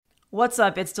What's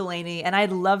up? It's Delaney, and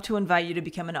I'd love to invite you to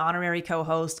become an honorary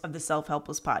co-host of the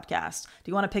Self-Helpless podcast. Do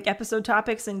you want to pick episode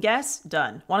topics and guests?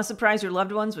 Done. Want to surprise your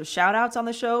loved ones with shout-outs on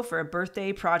the show for a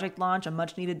birthday, project launch, a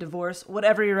much-needed divorce,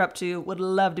 whatever you're up to? Would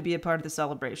love to be a part of the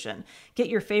celebration. Get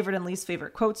your favorite and least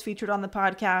favorite quotes featured on the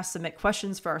podcast, submit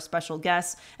questions for our special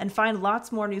guests, and find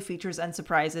lots more new features and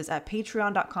surprises at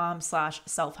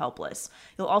patreon.com/selfhelpless.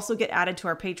 You'll also get added to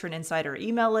our Patron Insider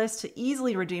email list to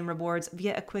easily redeem rewards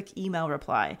via a quick email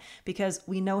reply, because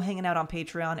we know hanging out on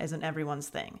Patreon isn't everyone's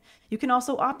thing. You can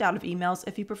also opt out of emails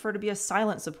if you prefer to be a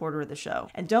silent supporter of the show.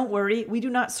 And don't worry, we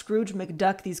do not Scrooge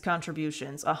McDuck these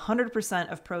contributions.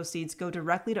 100% of proceeds go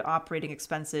directly to operating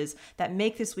expenses that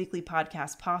make this weekly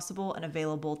podcast possible and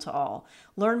available to all.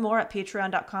 Learn more at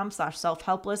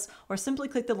patreon.com/selfhelpless or simply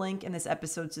click the link in this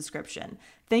episode's description.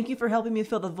 Thank you for helping me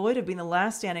fill the void of being the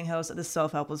last standing host of the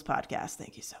Self-Helpless podcast.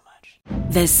 Thank you so much.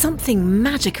 There's something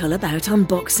magical about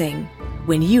unboxing.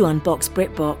 When you unbox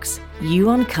BritBox, you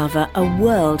uncover a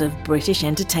world of British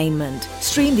entertainment.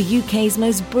 Stream the UK's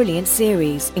most brilliant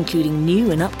series, including new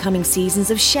and upcoming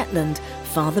seasons of Shetland,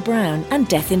 Father Brown and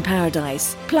Death in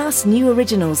Paradise. Plus new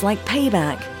originals like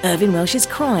Payback, Irving Welsh's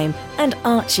Crime and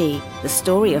Archie, the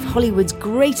story of Hollywood's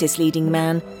greatest leading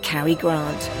man, Cary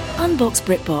Grant. Unbox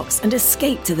BritBox and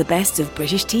escape to the best of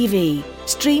British TV.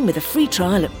 Stream with a free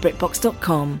trial at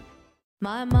BritBox.com.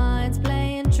 My mind's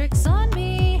playing tricks on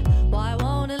me. Why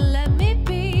won't it let me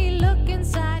be? Look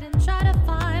inside and try to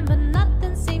find, but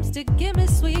nothing seems to give me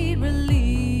sweet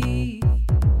relief.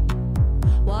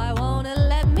 Why won't it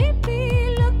let me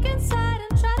be? Look inside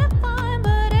and try to find,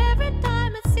 but every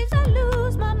time it seems I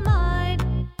lose my mind.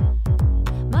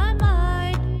 My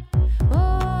mind.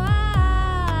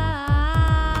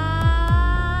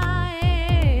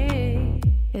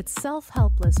 It's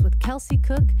Self-Helpless with Kelsey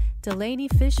Cook, Delaney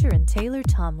Fisher, and Taylor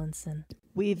Tomlinson.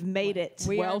 We've made it.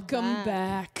 Welcome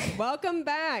back. Welcome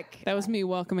back. That was me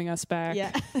welcoming us back.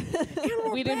 Yeah.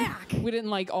 we didn't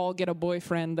like all get a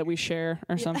boyfriend that we share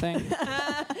or something.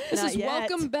 This is yet.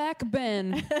 welcome back,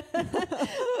 Ben.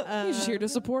 He's just here to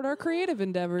support our creative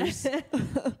endeavors.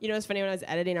 You know, it's funny, when I was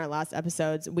editing our last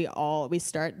episodes, we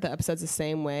start the episodes the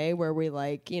same way, where we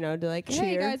hey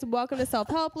Cheer. guys, welcome to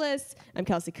Self-Helpless. I'm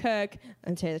Kelsey Cook.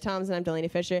 I'm Taylor Thompson. I'm Delaney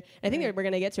Fisher. And I think that we're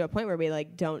going to get to a point where we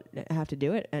don't have to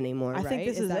do it anymore. I think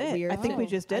this is that it. weird? I think we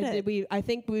just did it. I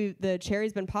think the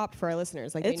cherry's been popped for our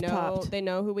listeners. It's popped. They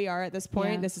know who we are at this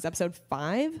point. Yeah. This is episode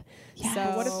 5. Yeah.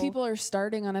 So What if people are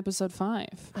starting on episode 5?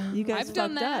 You guys I've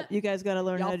done fucked that. up. You guys got to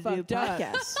learn how to do fucked up.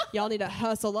 podcasts. Y'all need to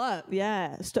hustle up.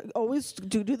 Yeah. Always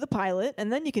do the pilot,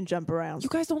 and then you can jump around. You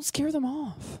guys don't scare them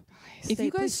off. If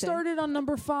you guys started on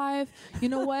number 5, you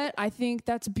know what? I think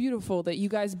that's beautiful that you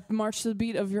guys march to the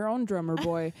beat of your own drummer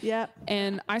boy. Yeah.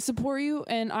 And I support you,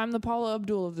 and I'm the Paula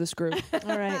Abdul of this group.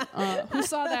 All right. Who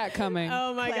saw that coming?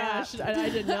 Oh my gosh, I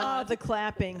did not. Oh, the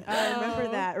clapping. I remember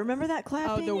that. Remember that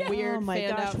clapping? the weird Oh my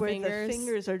fanned gosh, out where fingers. the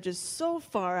fingers are just so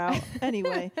far out.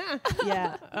 Anyway,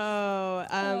 yeah.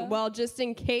 Well, just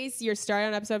in case you're starting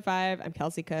on episode 5, I'm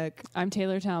Kelsey Cook. I'm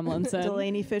Taylor Tomlinson.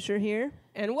 Delaney Fisher here.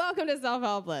 And welcome to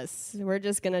Self-Helpless. We're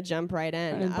just going to jump right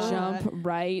in. Jump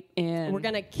right in. We're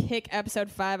going to kick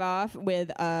episode 5 off with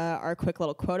our quick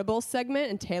little quotable segment.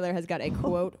 And Taylor has got a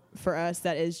quote for us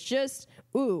that is just,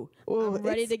 I'm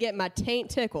ready to get my taint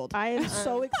tickled. I am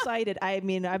so excited. I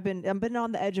mean, I've been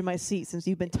on the edge of my seat since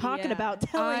you've been talking about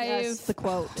telling us the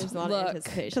quote. There's a lot of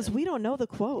anticipation. Because we don't know the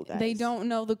quote, guys. They don't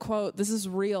know the quote. This is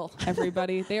real,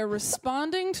 everybody. They are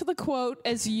responding to the quote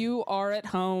as you are at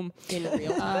home. In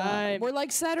real time. We're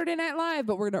like Saturday Night Live,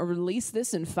 but we're going to release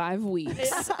this in 5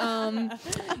 weeks.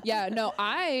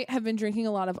 I have been drinking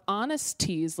a lot of Honest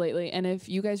Teas lately. And if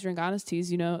you guys drink Honest Teas,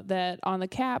 you know that on the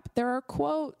cap, there are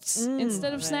quotes.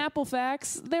 Instead of Snapple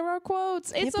facts, there are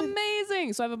quotes. It's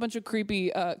amazing. So I have a bunch of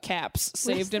creepy caps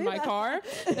saved in my car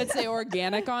that say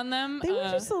organic on them. They were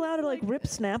just allowed to rip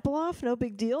Snapple off. No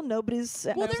big deal. Nobody's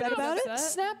upset about it.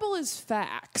 Snapple is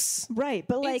facts. Right,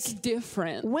 but it's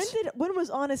different. When was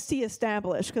honesty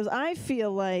established? Because I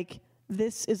feel like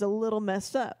this is a little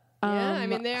messed up. Yeah, I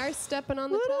mean, they are stepping on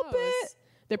the little toes. bit.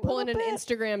 They're pulling an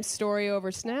Instagram story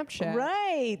over Snapchat.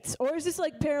 Right. Or is this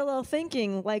parallel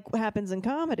thinking like what happens in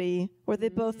comedy where they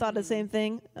both thought the same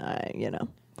thing? Let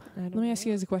me ask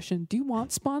you guys a question. Do you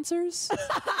want sponsors?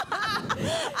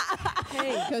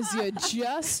 Hey, because you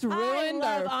just ruined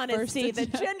our honesty. The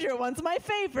ginger one's my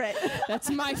favorite.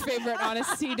 That's my favorite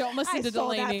honesty. Don't listen to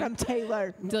Delaney. I stole that from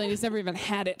Taylor. Delaney's never even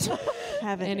had it.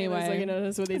 Haven't. Anyway. He's looking at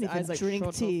us with these eyes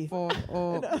drink tea.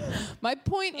 My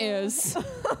point is,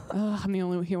 I'm the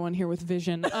only one here with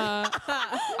vision.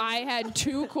 I had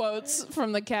 2 quotes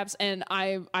from the caps, and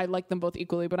I like them both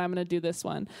equally, but I'm going to do this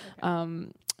one.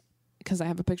 because I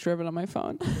have a picture of it on my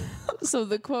phone. So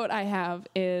the quote I have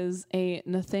is a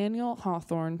Nathaniel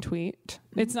Hawthorne tweet.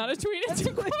 It's not a tweet, it's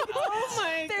a quote. Oh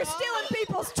my They're stealing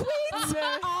people's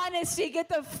tweets. Honesty, get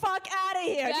the fuck out of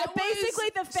here. That You're basically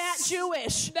was the fat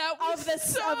Jewish that was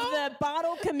of the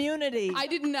bottle community. I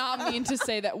did not mean to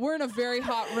say that. We're in a very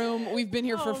hot room. We've been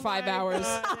here for 5 hours.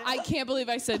 I can't believe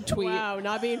I said tweet. Wow,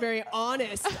 not being very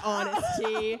honest.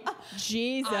 Honesty.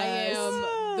 Jesus. I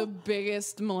am the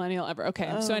biggest millennial ever.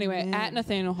 Okay, so anyway, at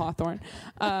Nathaniel Hawthorne.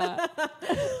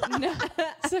 No,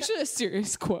 it's actually a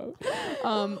serious quote.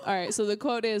 All right, so the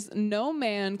quote is, "No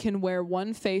man can wear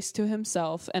one face to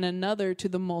himself and another to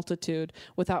the multitude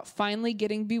without finally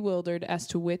getting bewildered as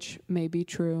to which may be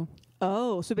true."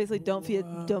 Oh, so basically, don't be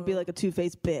like a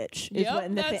two-faced bitch. Is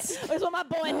Yep, that's what my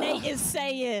boy Nate is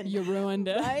saying. You ruined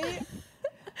it. Right?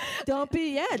 Don't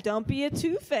be a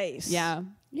two-face. Yeah.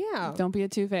 Yeah. Don't be a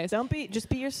two-face. Just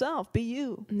be yourself. Be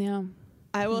you. Yeah.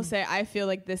 I will say I feel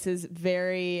like this is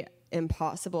very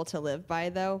impossible to live by,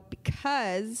 though,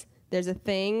 because there's a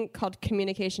thing called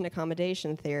communication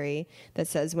accommodation theory that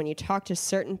says when you talk to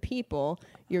certain people,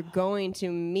 you're going to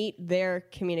meet their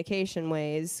communication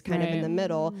ways kind of in the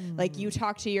middle. Like you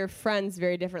talk to your friends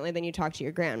very differently than you talk to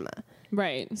your grandma.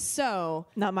 Right. So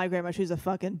Not my grandma. She's a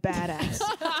fucking badass.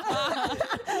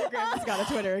 grandma's got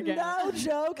a Twitter again. No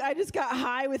joke. I just got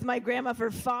high with my grandma for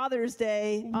Father's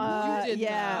Day. did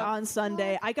that? On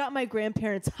Sunday. I got my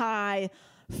grandparents high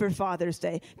for Father's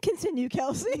Day. Continue,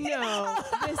 Kelsey. No,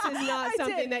 this is not I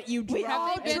something did. that you We drop. all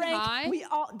Have they been drank. high?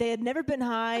 They had never been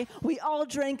high. We all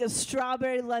drank a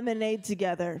strawberry lemonade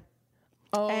together.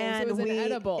 Oh, And so it was an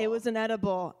edible. It was an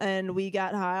edible, and we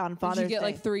got high on Father's Did you get Day.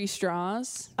 like 3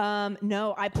 straws?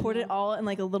 No, I poured it all in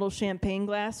like a little champagne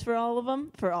glass for all of them.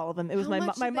 It was How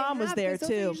much my did they mom was have? there 'Cause those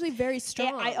are too. usually very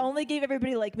strong. I only gave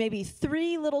everybody like maybe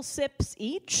 3 little sips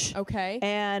each. Okay.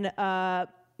 And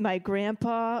my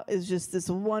grandpa is just this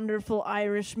wonderful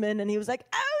Irishman, and he was like,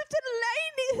 "Oh,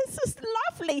 Delaney, this is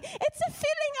lovely. It's a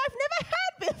feeling I've never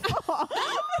had before."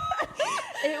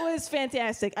 It was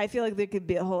fantastic. I feel like there could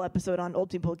be a whole episode on old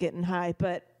people getting high,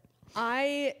 but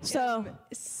I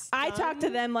talk to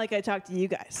them like I talk to you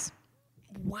guys.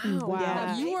 Wow. Yeah.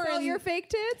 Have You you were felt in- your fake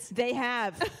tits? They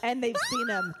have, and they've seen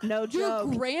them. No Your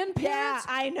joke. grandparents? Yeah,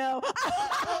 I know.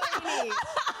 Delaney.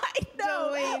 I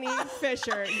know. Delaney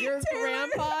Fisher. Your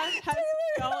grandpa has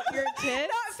felt your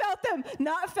tits? Not felt them.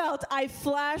 Not felt. I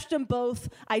flashed them both.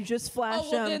 I just Oh,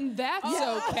 flashed well, them. then that's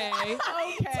okay.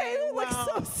 Okay. Taylor looks wow.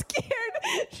 so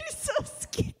scared. She's so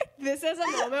scared. This is a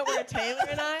moment where Taylor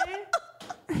and I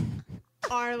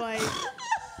are like,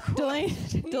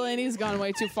 Delaney's gone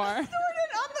way too far.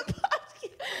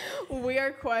 we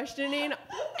are questioning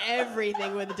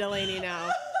everything with Delaney now.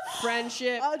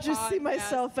 Friendship. I'll just see podcast,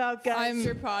 myself out, guys.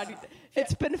 your pod.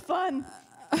 It's been fun.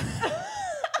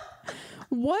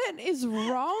 What is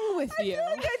wrong with you? I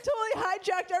think I totally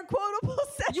hijacked our quotable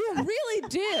segment. You really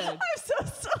did. I'm so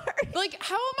sorry. Like,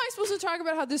 how am I supposed to talk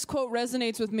about how this quote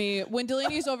resonates with me when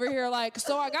Delaney's over here like,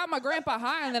 so I got my grandpa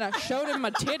high and then I showed him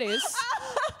my titties.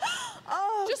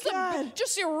 Oh, God.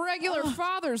 Just your regular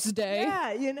Father's Day.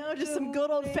 Yeah, just some good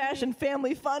old-fashioned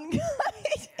family fun,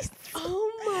 guys.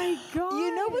 Oh my God.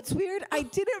 You know what's weird? I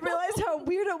didn't realize how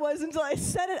weird it was until I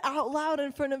said it out loud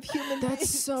in front of human beings. That's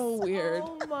so weird.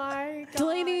 Oh my God.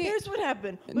 Delaney, Here's what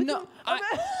happened. No,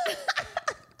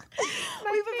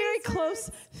 We have a very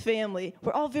close family.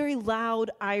 We're all very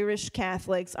loud Irish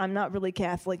Catholics. I'm not really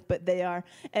Catholic, but they are.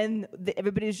 And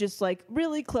everybody's just like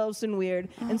really close and weird.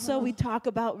 And so we talk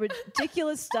about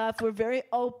ridiculous stuff. We're very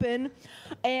open.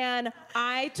 And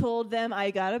I told them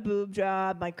I got a boob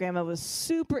job. My grandma was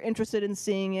super interested in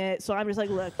seeing it. So I'm just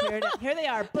like, look, here they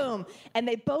are. Boom. And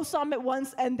they both saw them at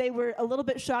once, and they were a little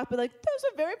bit shocked, but like,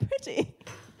 those are very pretty.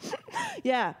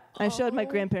 Yeah, I showed my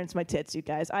grandparents my tits, you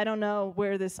guys. I don't know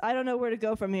where to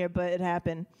go from here, but it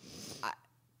happened.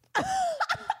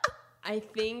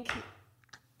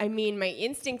 I mean, my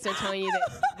instincts are telling you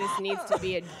that this needs to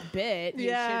be a bit. You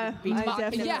Yeah, should be I talking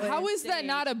definitely- yeah, how is that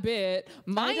not a bit?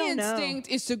 My don't know. instinct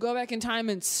is to go back in time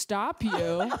and stop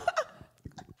you.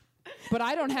 But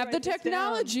I don't have the Write this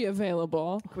technology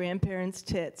available. Grandparents'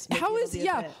 tits. Maybe How it'll is, be a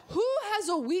yeah, bit. who has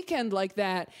a weekend like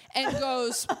that and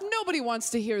goes, nobody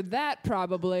wants to hear that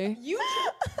probably. You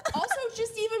also,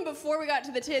 just even before we got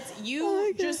to the tits,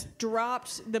 you just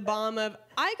dropped the bomb of,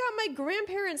 I got my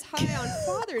grandparents high on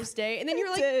Father's Day. And then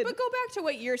you're like, did. but go back to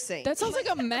what you're saying. That sounds like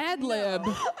a Mad Lib.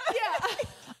 yeah.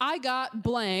 I got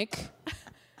blank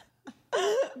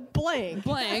Blank.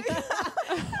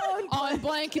 on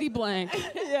blankety blank.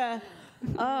 Yeah.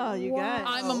 Oh, you guys.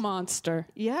 I'm a monster.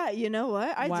 Yeah, you know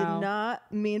what? I Wow. did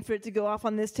not mean for it to go off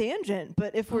on this tangent,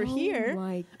 but if we're here,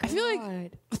 my I feel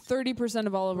like 30%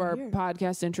 of all of our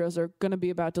podcast intros are going to be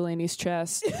about Delaney's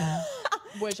chest.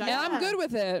 which And I'm good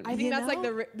with it. I think that's like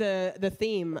the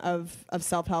theme of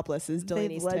self-helpless is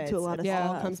Delaney's led tits. to a lot of It all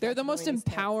stuff. comes They're back the to most Delaney's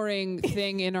tits. empowering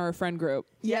thing in our friend group.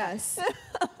 Yes.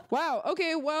 Wow.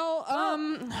 Okay. Well,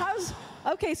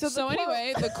 okay, so so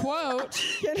anyway, the quote.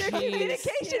 Jeez.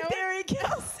 communication theory,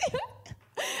 Kelsey.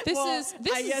 This Well, is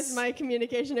I guess my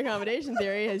communication accommodation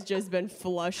theory has just been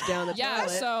flushed down the yeah. toilet.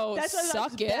 So That's why I'm suck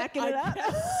just it. backing it up.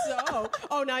 So,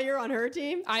 oh, now you're on her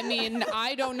team? I mean,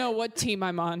 I don't know what team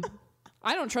I'm on.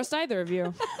 I don't trust either of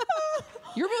you.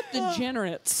 You're both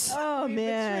degenerates. Oh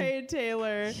man, Betrayed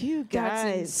Taylor. you That's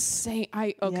guys. insane.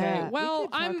 Yeah, Okay. we Well,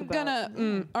 could talk I'm about-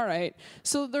 gonna. All right.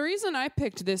 So the reason I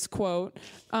picked this quote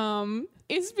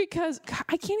is because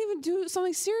I can't even do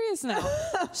something serious now.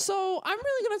 So I'm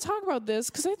really gonna talk about this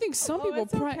because I think some people.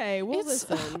 it's okay. We'll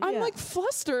listen. I'm Yeah. like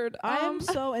flustered. I am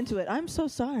so into it. I'm so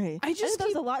sorry. I just think there's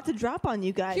keep- a lot to drop on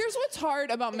you guys. Here's what's hard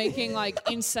about making like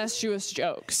incestuous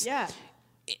jokes. yeah.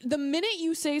 The minute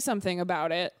you say something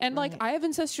about it, and like I have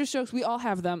incestuous jokes, we all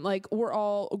have them. Like we're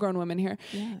all grown women here.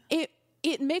 Yeah.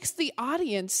 It makes the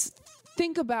audience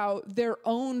think about their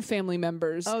own family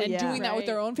members and yeah. doing that with Right.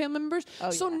 their own family members.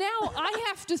 So yeah. now I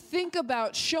have to think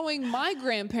about showing my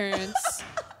grandparents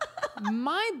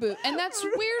my boob, and that's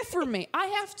weird for me. I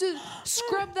have to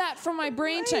scrub that from my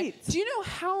brain. Right. Do you know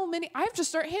how many? I have to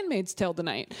start Handmaid's Tale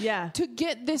tonight. Yeah. To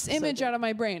get this image out of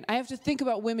my brain, I have to think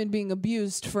about women being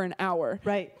abused for an hour.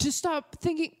 Right. To stop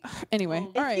thinking. Anyway,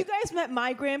 all If right. you guys met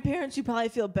my grandparents, you probably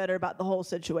feel better about the whole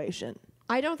situation.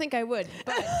 I don't think I would.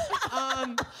 But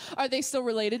Are they still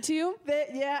related to you?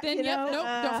 Yeah. Then you yep, know, nope,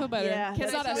 don't feel better. Yeah, It's Can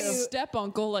I not a tell you- step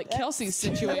uncle like Kelsey's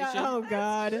situation. Yeah, oh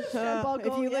God! Uncle,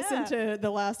 if you listen yeah. to the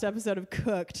last episode of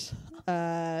Cooked,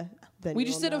 then We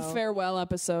you'll just did a know. farewell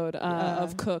episode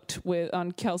of Cooked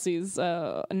on Kelsey's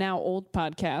now old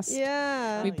podcast.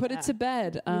 Yeah, We put it to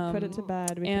bed. we put it to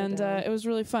bed. We put And it down. it was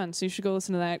really fun. So you should go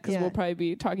listen to that because Yeah. we'll probably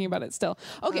be talking about it still.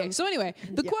 Okay, so anyway,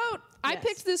 the quote. I Yes.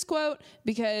 picked this quote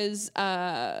because,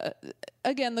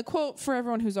 again, the quote for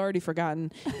everyone who's already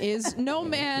forgotten is no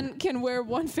man can wear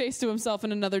one face to himself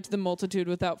and another to the multitude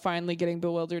without finally getting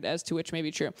bewildered as to which may be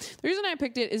true. The reason I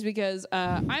picked it is because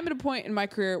I'm at a point in my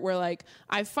career where like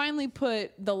I finally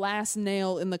put the last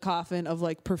nail in the coffin of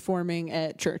like performing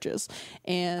at churches.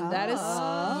 And that is,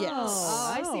 yes.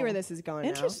 Oh, I see where this is going. now.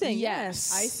 Interesting.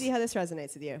 Yes. I see how this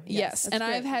resonates with you. Yes, and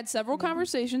I've had several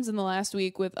conversations in the last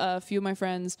week with a few of my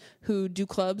friends who do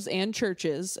clubs and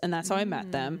churches, and that's how I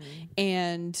met them.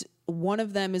 And one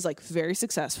of them is like very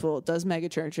successful, does mega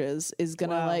churches, is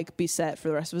gonna like be set for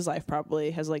the rest of his life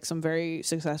probably, has like some very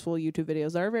successful YouTube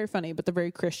videos that are very funny, but they're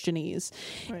very Christianese.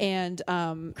 And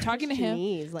talking to him,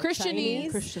 Christianese, like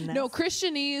Christianese, Chinese? no,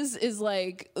 Christianese is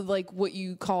like what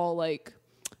you call like,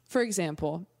 for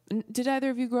example, did either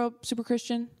of you grow up super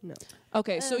Christian? No.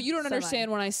 Okay, so you don't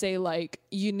understand when I say like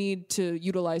you need to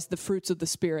utilize the fruits of the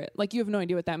spirit. Like you have no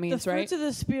idea what that The means, right? fruits of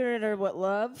the spirit are what?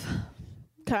 Love,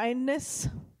 kindness.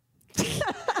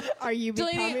 Are you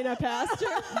Delaney- becoming a pastor?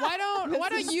 why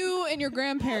don't you and your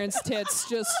grandparents' tits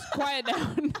just quiet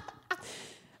down?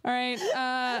 All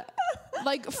right.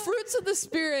 Like fruits of the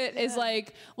spirit is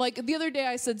like the other day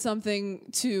I said something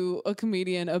to a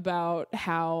comedian about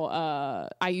how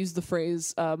I use the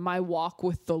phrase my walk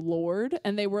with the Lord,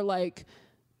 and they were like,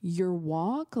 your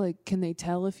walk? Like, can they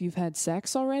tell if you've had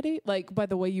sex already? Like, by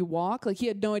the way you walk? Like, he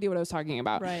had no idea what I was talking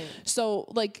about. Right. So,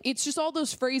 like, it's just all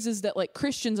those phrases that, like,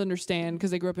 Christians understand because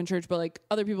they grew up in church, but, like,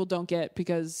 other people don't get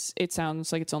because it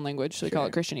sounds like its own language. So they call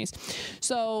it Christianese.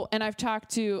 So, and I've talked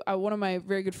to one of my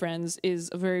very good friends is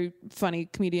a very funny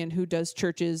comedian who does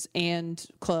churches and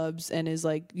clubs and is,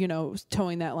 like, you know,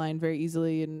 towing that line very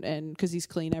easily and because he's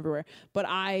clean everywhere. But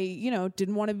I, you know,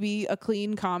 didn't want to be a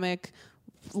clean comic.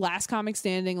 Last Comic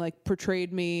Standing like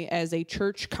portrayed me as a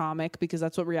church comic because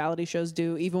that's what reality shows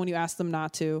do, even when you ask them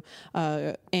not to.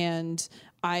 And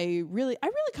I really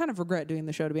kind of regret doing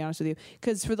the show, to be honest with you,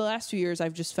 because for the last few years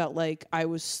I've just felt like I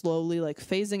was slowly like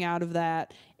phasing out of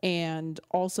that. And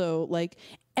also like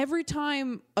every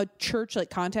time a church like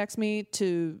contacts me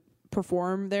to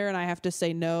perform there and I have to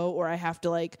say no, or I have to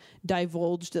like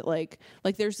divulge that like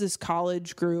there's this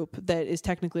college group that is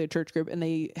technically a church group and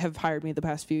they have hired me the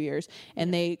past few years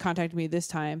and they contacted me this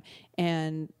time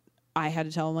and I had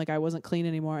to tell them like I wasn't clean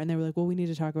anymore, and they were like, well, we need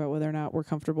to talk about whether or not we're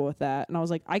comfortable with that. And I was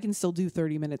like, I can still do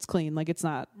 30 minutes clean, like it's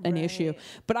not an issue.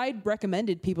 But I'd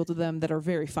recommended people to them that are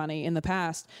very funny in the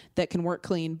past that can work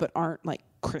clean but aren't like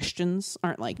Christians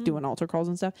aren't like doing altar calls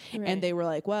and stuff. And they were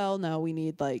like, well, no, we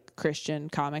need like Christian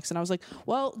comics. And I was like,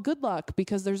 well, good luck,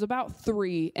 because there's about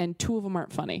 3 and 2 of them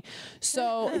aren't funny.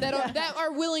 So that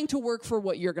are willing to work for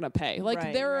what you're going to pay.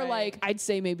 Like there are like, I'd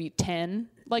say maybe 10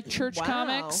 like church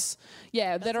comics.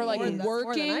 Yeah. That are like working.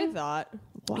 More than I thought.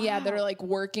 Wow. Yeah. That are like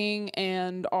working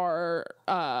and are,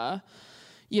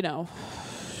 you know,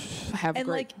 have and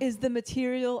great. like, is the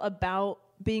material about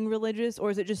being religious, or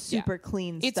is it just super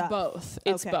clean it's stuff? both.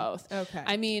 It's Okay. both. Okay.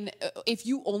 I mean, if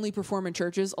you only perform in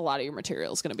churches, a lot of your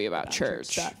material is going to be about church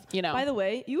stuff. You know. By the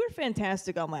way, you were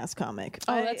fantastic on Last Comic.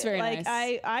 Oh, that's very nice.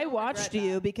 I watched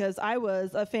you because I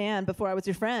was a fan before I was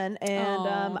your friend,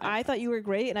 and I thought you were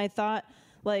great, and I thought,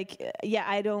 like,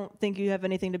 I don't think you have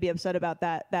anything to be upset about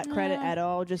that credit at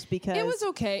all, just because it was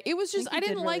okay. It was just I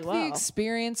didn't like the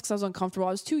experience because I was uncomfortable.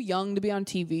 I was too young to be on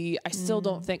TV. I still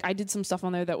don't think I did some stuff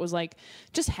on there that was like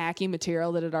just hacky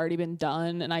material that had already been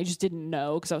done, and I just didn't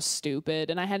know because I was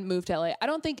stupid and I hadn't moved to LA. I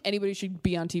don't think anybody should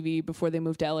be on TV before they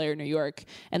move to LA or New York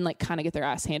and like kind of get their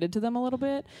ass handed to them a little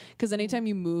bit, because anytime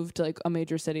you move to like a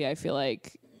major city, I feel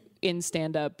like in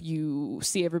stand-up you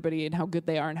see everybody and how good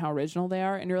they are and how original they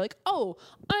are, and you're like, oh,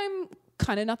 I'm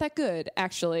kind of not that good,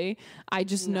 actually. I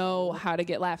just know how to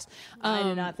get laughs. I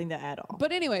did not think that at all.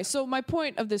 But anyway, so my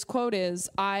point of this quote is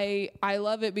I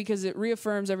love it because it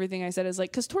reaffirms everything I said. Is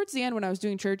like, because towards the end when I was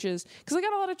doing churches, because I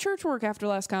got a lot of church work after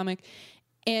Last Comic,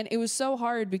 and it was so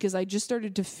hard because I just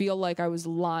started to feel like I was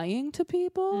lying to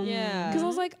people. Yeah. Because I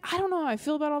was like, I don't know how I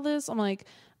feel about all this. I'm like,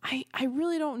 I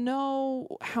really don't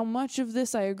know how much of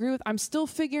this I agree with. I'm still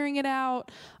figuring it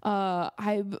out. My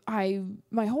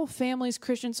whole family's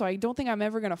Christian, so I don't think I'm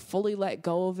ever going to fully let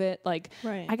go of it. Like,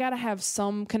 I got to have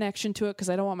some connection to it because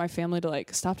I don't want my family to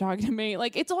like stop talking to me.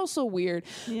 Like, it's all so weird.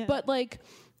 Yeah. But like,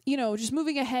 you know, just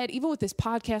moving ahead, even with this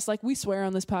podcast, like we swear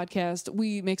on this podcast,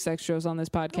 we make sex shows on this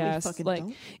podcast. Like,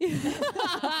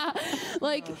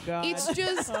 like it's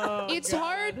just, it's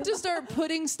hard to start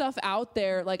putting stuff out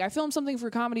there. Like I filmed something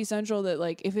for Comedy Central that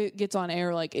like, if it gets on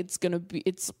air, like it's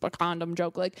a condom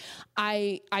joke. Like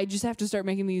I just have to start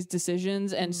making these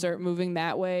decisions and start moving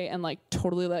that way and like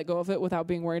totally let go of it without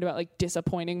being worried about like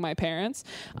disappointing my parents.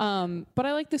 But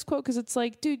I like this quote because it's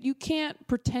like, dude, you can't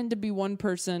pretend to be one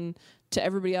person to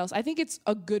everybody else. I think it's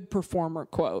a good performer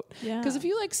quote. Because if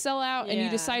you like sell out and you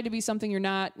decide to be something you're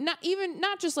not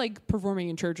just like performing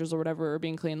in churches or whatever or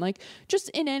being clean, like just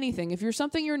in anything, if you're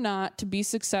something you're not to be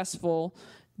successful,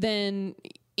 then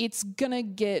it's gonna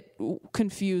get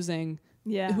confusing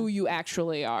who you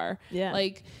actually are. Yeah.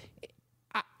 Like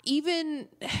even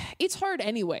it's hard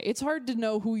anyway. It's hard to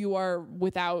know who you are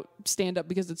without stand up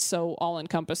because it's so all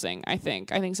encompassing. I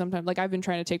think sometimes like I've been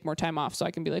trying to take more time off so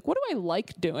I can be like, what do I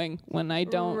like doing when I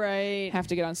don't have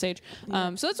to get on stage?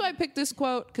 So that's why I picked this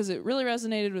quote, because it really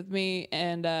resonated with me,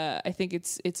 and I think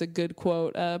it's a good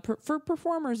quote for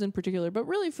performers in particular, but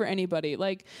really for anybody.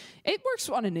 Like it works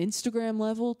on an Instagram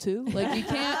level too. Like you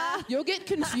can't, you'll get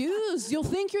confused. You'll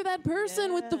think you're that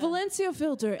person with the Valencia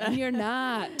filter, and you're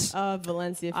not.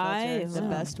 Valencia filter is the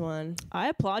best one. I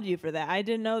applaud you for that. I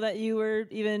didn't know that you were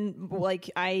even like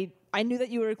I knew that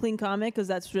you were a clean comic because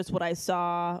that's just what I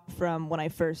saw from when I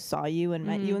first saw you and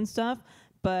met you and stuff.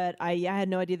 But I had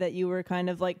no idea that you were kind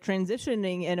of like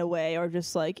transitioning in a way, or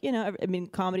just like, you know, I mean,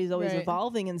 comedy's always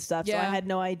evolving and stuff. So I had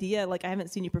no idea. Like I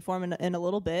haven't seen you perform in a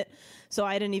little bit. So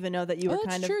I didn't even know that you were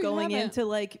kind of going into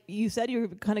like, you said you were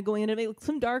kind of going into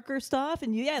some darker stuff,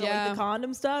 and like the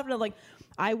condom stuff. And I'm like,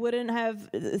 I wouldn't have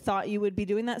thought you would be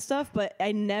doing that stuff, but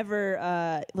I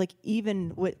never, like,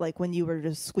 even with, like, when you were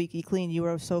just squeaky clean, you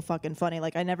were so fucking funny.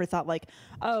 Like, I never thought, like,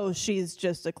 oh, she's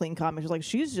just a clean comic. Like,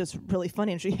 she's just really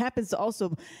funny, and she happens to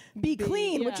also be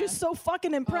clean, which is so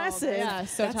fucking impressive.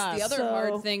 So that's tough. The other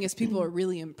hard thing is people are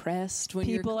really impressed when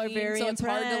people you're are clean, very so it's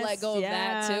hard to let go of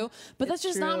that, too. But that's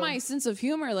just not my sense of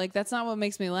humor. Like, that's not what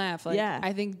makes me laugh. Like,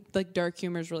 I think, like, dark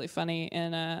humor is really funny,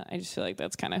 and I just feel like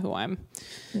that's kind of who I'm.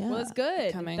 Well, it's good.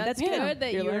 That's good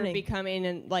that you're becoming,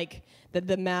 and like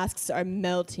the masks are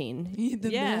melting.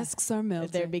 The masks are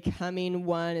melting. They're becoming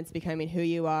one. It's becoming who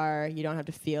you are. You don't have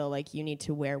to feel like you need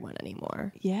to wear one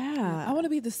anymore. Yeah. I want to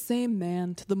be the same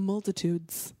man to the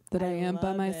multitudes that I am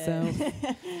by myself.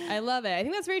 I love it. I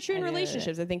think that's very true in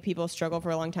relationships. I think people struggle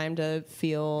for a long time to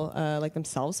feel like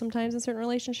themselves sometimes in certain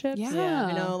relationships. Yeah.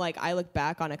 I know, like, I look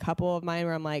back on a couple of mine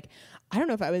where I'm like, I don't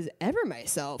know if I was ever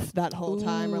myself that whole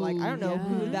time, or like, I don't know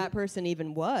who that person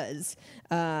even was.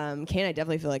 I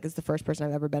definitely feel like it's the first first person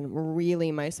I've ever been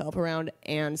really myself around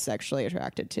and sexually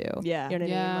attracted to. Yeah. You know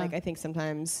what I Yeah. mean? Like, I think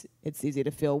sometimes it's easy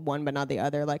to feel one but not the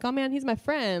other. Like, oh man, he's my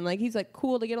friend. Like, he's like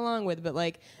cool to get along with, but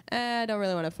like, I don't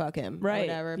really want to fuck him. Right. Or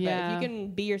whatever. Yeah. But if you can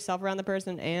be yourself around the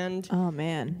person and Oh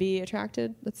man. be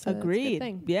attracted, that's a good Agreed.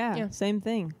 thing. Yeah. Same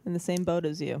thing. In the same boat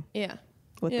as you Yeah.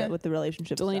 with Yeah. the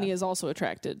relationship. Delaney stuff. is also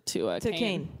attracted to to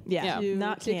Kane. Yeah. To-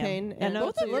 Not to Cam. Kane. And And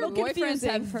Both of your boyfriends confusing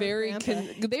have for very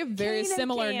Grandpa. they have very Kane and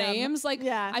similar Cam. names. Like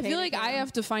Yeah, I Kane feel and like I Cam.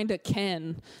 have to find a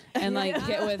Ken and like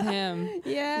get with him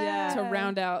Yeah. to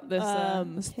round out this,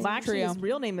 this Well, actually, trio. his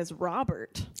real name is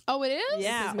Robert. Oh, it is.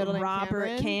 Yeah, His middle name Robert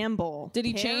Cameron? Campbell. Did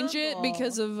he change it Campbell.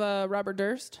 because of Robert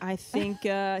Durst? I think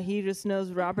he just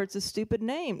knows Robert's a stupid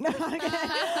name.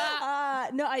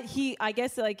 No, I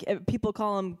guess like people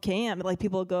call him Cam. Like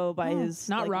people go by his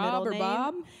Not like, Rob middle or name.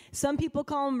 Bob? Some people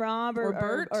call him Rob or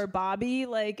Bert? or Bobby,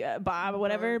 like Bob or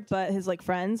whatever. But his like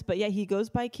friends. But yeah, he goes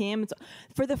by Cam. It's,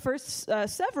 for the first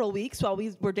several weeks while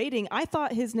we were dating, I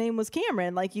thought his name was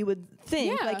Cameron. Like you would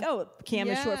think, Yeah. like oh, Cam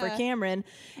is short for Yeah. Cameron.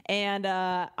 And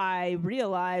I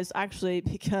realized actually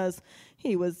because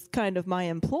he was kind of my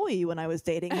employee when I was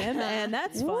dating him, and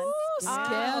that's fun.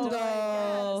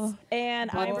 Scandal. And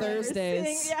On I remember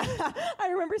Thursdays. seeing, I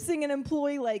remember seeing an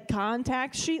employee like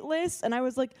contact sheet list, and I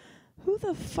was like, "Who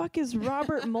the fuck is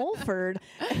Robert Mulford?"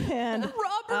 And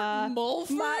Robert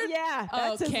Mulford? yeah, Oh,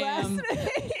 that's his Cam. last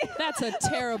name. That's a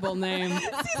terrible name. He's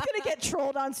gonna get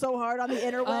trolled on so hard on the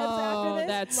interwebs after Oh, this.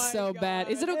 that's so bad.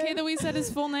 Is it okay that we said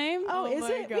his full name? Oh, is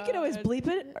my it? We could always God. bleep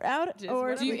it out,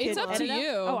 or Do you- we it's could up to edit out. you.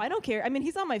 Oh, I don't care. I mean,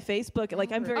 he's on my Facebook.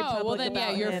 Like, I'm very Oh, well public then, yeah,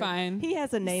 about you're him. fine. He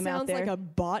has a name out Sounds there. like a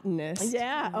botanist.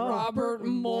 yeah. Oh, Robert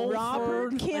Mulford.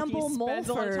 Robert Like Campbell he spends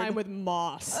a lot of Mulford. time with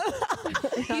moss.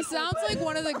 He sounds like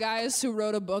one of the guys who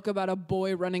wrote a book about a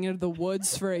boy running into the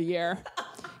woods for a year.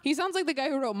 He sounds like the guy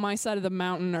who wrote My Side of the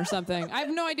Mountain or something. I have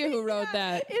no idea who wrote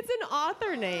that. It's an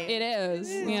author name. It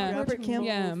is. Yeah. Robert Campbell.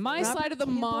 Yeah. My Robert Side of the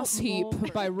Campbell Moss Heap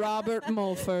Mulford. by Robert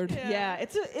Mulford. Yeah,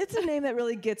 it's a name that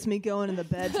really gets me going in the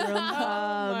bedroom.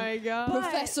 Oh my god.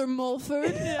 Professor Mulford.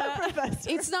 Professor.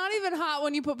 It's not even hot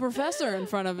when you put Professor in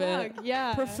front of it. Fuck,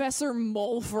 yeah. Professor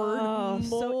Mulford. Oh, so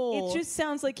Mole. it just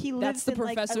sounds like he lives That's the in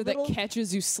like, professor a little, that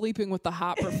catches you sleeping with the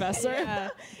hot professor.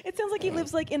 It sounds like he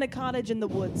lives like in a cottage in the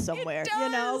woods somewhere. You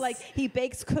know, like he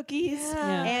bakes cookies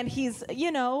Yeah. and he's,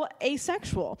 you know,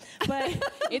 asexual. But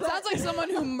It sounds like someone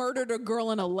who murdered a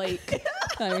girl in a lake.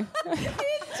 Like,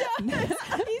 He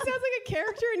sounds like a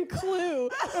character in Clue.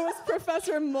 It was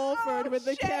Professor Mulford with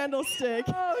the candlestick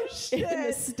in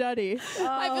the study.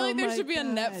 I feel like there my should be a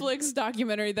God. Netflix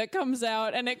documentary that comes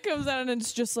out and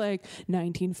it's just like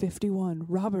 1951.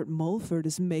 Robert Mulford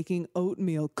is making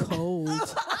oatmeal cold.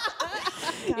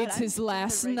 It's his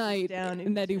last night down.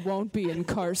 and that he won't be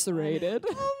incarcerated.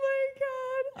 Oh my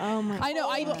god. oh my I know.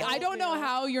 I don't know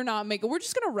how you're not making. We're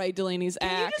just gonna write Delaney's Can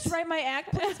you act. just write my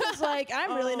act, please? Because, like,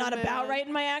 I'm really not about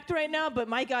writing my act right now. But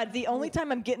my God, the only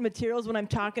time I'm getting materials when I'm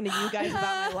talking to you guys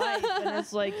about my life, and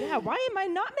it's like, yeah, why am I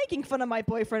not making fun of my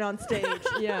boyfriend on stage?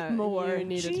 Yeah, more. you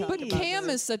need to talk But about Cam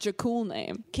is such a cool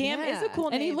name. Cam is a Yeah. cool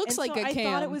name, And he looks so like a I thought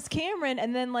Cam. it was Cameron,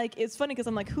 and then like it's funny because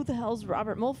I'm like, who the hell's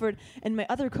Robert Mulford? And my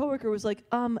other coworker was like,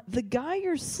 the guy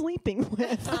you're sleeping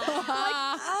with. I'm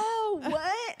like, oh,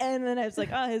 what? And then I was like,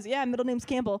 oh, his middle name's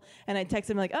Campbell. And I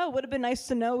texted him like, oh, would have been nice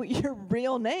to know your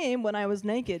real name when I was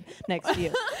naked next to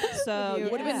you. So You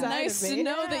Would have been Side nice of to me.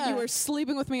 know that you were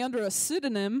sleeping with me under a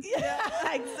pseudonym. yeah,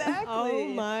 exactly. Oh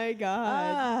my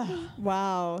god.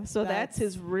 Wow. So that's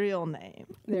his real name.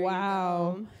 there you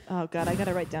Wow. go. Oh God, I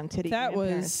gotta write down titty. That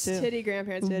grandparents, was too. Titty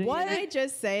grandparents. What? Can I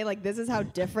just say, like, this is how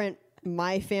different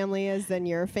my family is than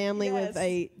your family with Yes.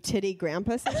 a titty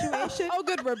grandpa situation? Oh,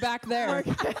 good. We're back there.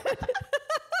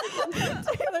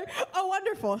 Taylor. Oh,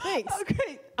 wonderful. Thanks. Oh,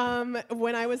 great.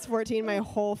 When I was 14, my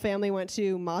whole family went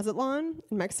to Mazatlan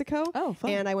in Mexico. Oh,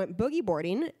 fun. And I went boogie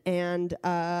boarding, and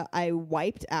I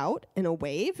wiped out in a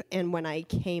wave. And when I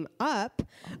came up,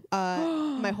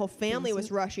 my whole family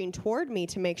was rushing toward me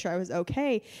to make sure I was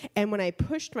okay. And when I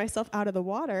pushed myself out of the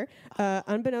water,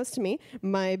 unbeknownst to me,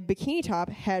 my bikini top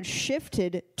had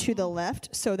shifted to the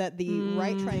left so that the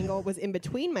right triangle was in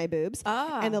between my boobs,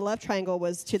 and the left triangle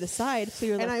was to the side.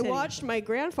 your And left I titty. watched my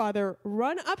grandfather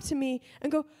run up to me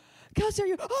and go, "How dare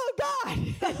you? Oh God!"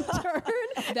 and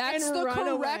turn That's and the run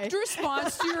correct away.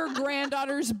 response to your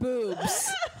granddaughter's boobs.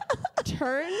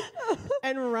 Turn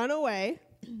and run away.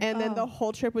 and then the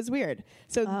whole trip was weird.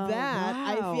 So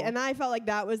I felt like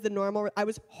that was the normal. I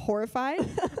was horrified.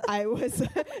 I was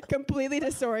completely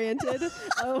disoriented.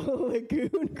 A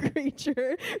lagoon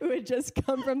creature who had just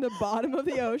come from the bottom of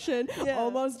the ocean,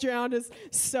 almost drowned, is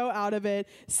so out of it,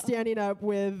 standing up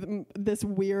with this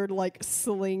weird like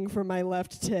sling from my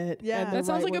left tit. Yeah, and the That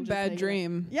sounds right like a one just bad hanging out.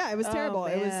 dream. Yeah, it was terrible.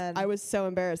 I was so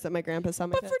embarrassed that my grandpa saw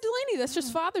my But tits. for Delaney, that's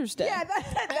just Father's Day. Yeah,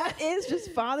 that is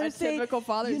just Father's Day. typical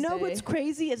Father's You know Day. what's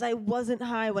crazy is I wasn't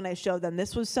high when I showed them.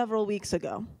 This was several weeks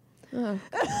ago.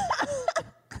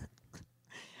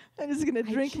 I'm just gonna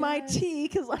drink my tea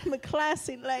because I'm a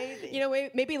classy lady. You know,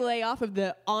 maybe lay off of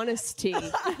the honesty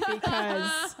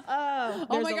because Oh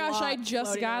my gosh, I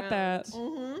just got that.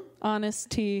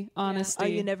 Honesty. Oh,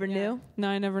 you never knew? No,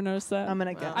 I never noticed that. I'm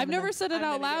gonna go. I've never said it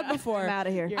out loud before. I'm out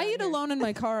of here. I eat alone in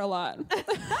my car a lot.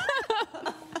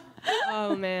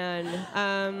 Oh man.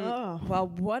 Well,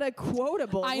 what a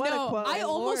quotable. I What a know. quote. I My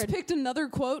almost Lord. picked another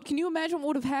quote. Can you imagine what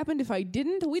would have happened if I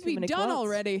didn't? We'd be many done quotes.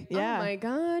 already. Yeah. Oh my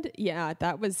God. Yeah,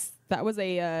 that was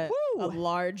a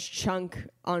large chunk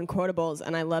on quotables,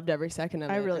 and I loved every second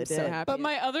of it. I really I'm so did. happy. But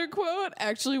my other quote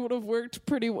actually would have worked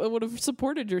pretty. It would have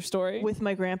supported your story. With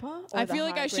my grandpa? I feel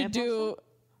like I should do.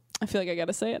 I feel like I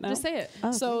gotta say it now. Just say it.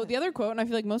 So the other quote, and I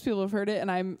feel like most people have heard it,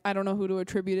 and I don't know who to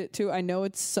attribute it to. I know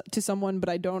it's to someone, but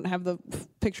I don't have the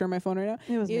picture on my phone right now.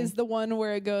 It was me. Is the one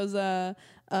where it goes, a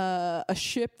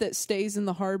ship that stays in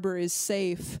the harbor is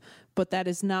safe, but that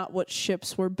is not what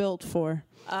ships were built for.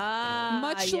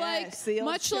 Much yes, the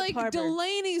old ship like harbor.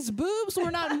 Delaney's boobs were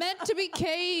not meant to be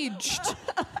caged.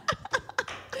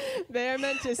 They're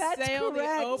meant to That's sail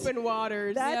correct. the open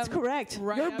waters. That's correct.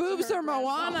 Right Your up to boobs her are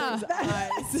Moana.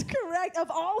 That's correct.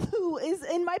 Of all who is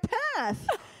in my path.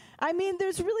 I mean,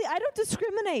 I don't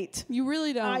discriminate. You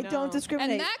really don't. I don't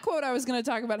discriminate. And that quote, I was going to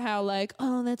talk about how, like,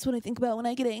 oh, that's what I think about when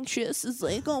I get anxious. It's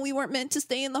like, oh, we weren't meant to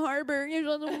stay in the harbor.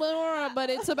 But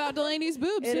it's about Delaney's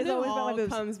boobs. It you is know? always about my All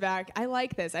boobs. comes back. I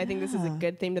like this. I think this is a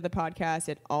good theme to the podcast.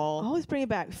 It all. Always bring it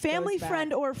back. Family, back.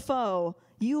 friend, or foe,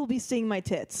 you will be seeing my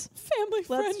tits. Family,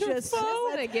 Let's friend, or just- foe.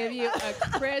 I'm gonna give you a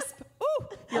crisp. Ooh,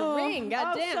 your ring.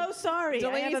 Goddamn. I'm so sorry.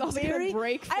 Delaney's I have a also gonna very,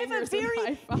 break I have a fingers with very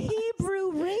high fives.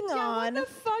 Hebrew ring Yeah, on. what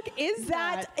the fuck is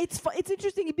that? It's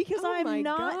interesting because Oh my I'm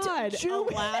not God.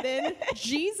 Jewish. Aladdin.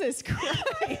 Jesus Christ.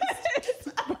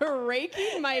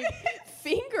 Breaking my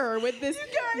finger with this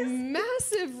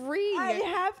massive ring. I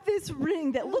have this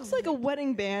ring that looks like a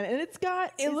wedding band, and it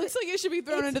looks like it should be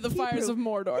thrown it's into the fires Hebrew. of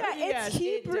Mordor. Yeah, Yes, it's it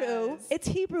Hebrew. does. It's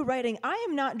Hebrew writing. I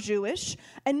am not Jewish,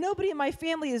 and nobody in my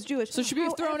family is Jewish. So it should be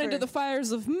thrown into the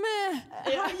fires of meh.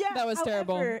 That was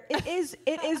terrible. However, it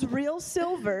is real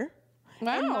silver.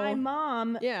 Wow. And my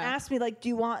mom asked me, like, do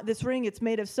you want this ring? It's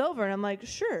made of silver. And I'm like,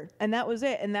 sure. And that was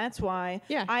it. And that's why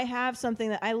I have something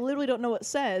that I literally don't know what it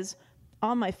says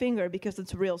on my finger because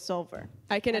it's real silver.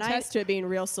 I can And attest to it being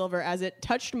real silver as it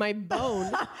touched my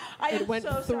bone. It went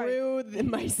through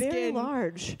my skin. Very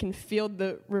large. I can feel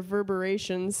the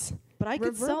reverberations. But I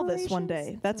could sell this one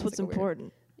day. That's Sounds what's like a weird-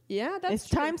 important. Yeah, that's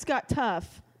If true. times got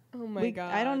tough, Oh my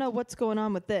God. I don't know what's going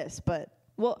on with this, but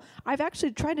I've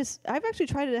actually tried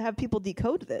to have people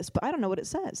decode this, but I don't know what it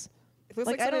says. It looks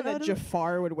Like, like I don't something that know.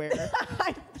 Jafar would wear.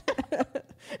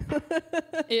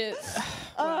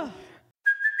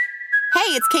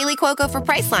 Hey, it's Kaylee Cuoco for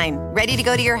Priceline. Ready to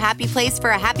go to your happy place for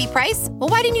a happy price? Well,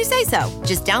 why didn't you say so?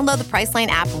 Just download the Priceline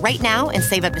app right now and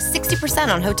save up to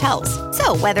 60% on hotels.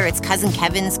 So whether it's Cousin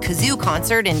Kevin's Kazoo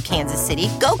Concert in Kansas City,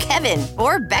 go Kevin,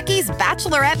 or Becky's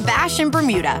Bachelorette Bash in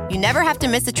Bermuda, you never have to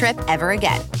miss a trip ever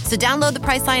again. So download the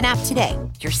Priceline app today.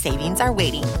 Your savings are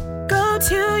waiting. Go to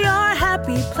your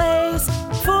happy place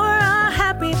for a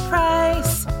happy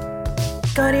price.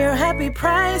 Go to your happy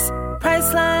price,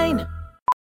 Priceline.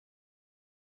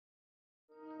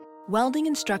 Welding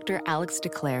instructor Alex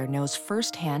DeClaire knows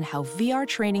firsthand how VR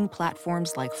training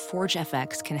platforms like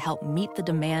ForgeFX can help meet the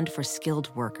demand for skilled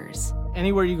workers.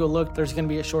 Anywhere you go look, there's going to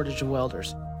be a shortage of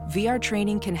welders. VR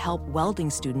training can help welding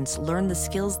students learn the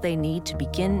skills they need to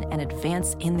begin and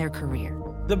advance in their career.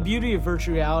 The beauty of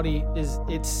virtual reality is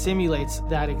it simulates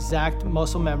that exact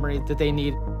muscle memory that they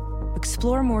need.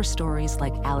 Explore more stories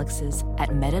like Alex's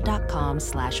at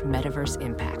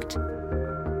meta.com/metaverseimpact.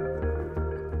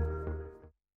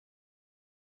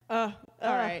 All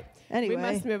right. Anyway. We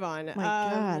must move on. My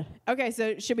God. Okay,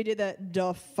 so should we do the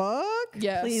fuck?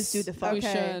 Yes. Please do the fuck. We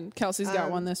Okay. should. Kelsey's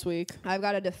got one this week. I've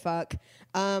got a fuck.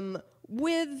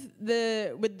 with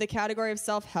the category of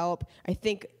self-help, I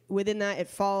think within that it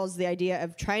falls the idea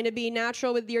of trying to be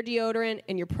natural with your deodorant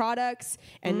and your products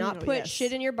and not put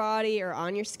shit in your body or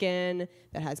on your skin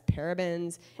that has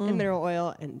parabens and mineral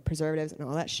oil and preservatives and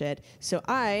all that shit. So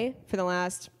I, for the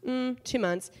last 2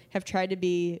 months, have tried to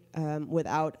be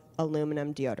without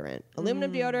aluminum deodorant.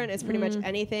 Aluminum deodorant is pretty much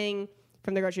anything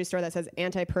from the grocery store that says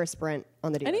antiperspirant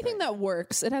on the deodorant. Anything that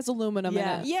works. It has aluminum in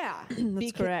it. Yeah.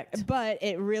 That's correct. But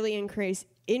it really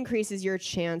increases your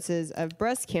chances of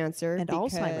breast cancer. And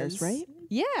Alzheimer's, right?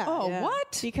 Yeah. Oh,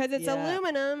 what? Because it's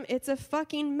aluminum. It's a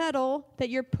fucking metal that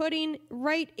you're putting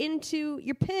right into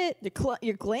your pit.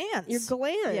 Your glands. Your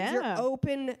glands. Yeah. Your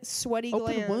open, sweaty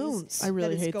Open glands. wounds. I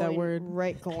really is hate that going word.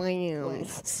 Right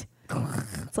glands.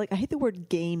 It's like I hate the word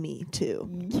gamey too.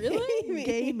 Really?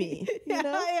 Gamey. You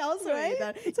know? I also hate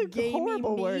that. It's a Gamey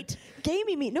horrible meat. word.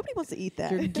 Gamey meat. Nobody wants to eat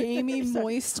that. Your gamey,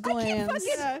 moist glands.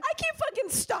 I keep fucking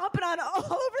stomping on all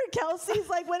over Kelsey's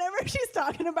like whenever she's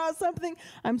talking about something.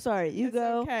 I'm sorry. You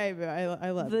go. Okay, but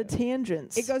I love The it.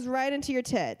 tangents. It goes right into your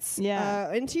tits.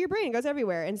 Yeah. Into your brain. It goes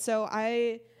everywhere. And so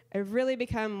I've really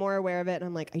become more aware of it. And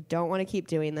I'm like, I don't want to keep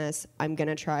doing this. I'm going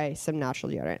to try some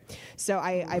natural deodorant. So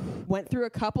I went through a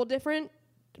couple different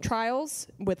trials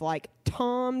with like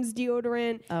Tom's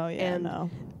deodorant. Oh, yeah, and no.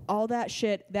 all that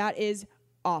shit. That is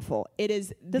awful. It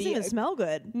is Doesn't even smell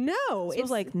good. No. It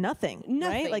smells like nothing.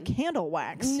 nothing. Right? Like candle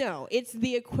wax. No, it's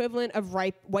the equivalent of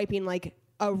wiping like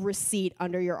a receipt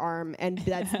under your arm, and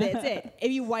that's it.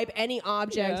 If you wipe any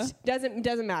object,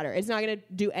 doesn't matter. It's not gonna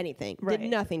do anything. Right. Did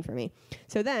nothing for me.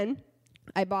 So then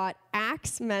I bought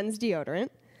Axe men's deodorant,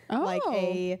 like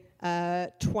a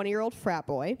 20-year-old frat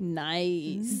boy,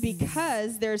 Nice.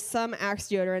 because there's some Axe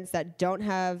deodorants that don't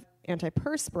have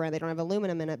antiperspirant. They don't have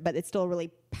aluminum in it, but it's still really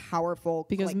powerful.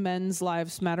 Because like, men's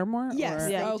lives matter more? yes, Or-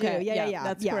 they okay. do. Yeah.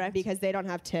 that's correct. Because they don't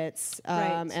have tits,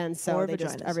 Right. and so Or they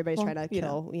just vaginas. everybody's Well, trying to you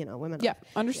kill women. Yeah, off.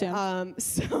 understand.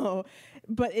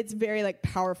 But it's very like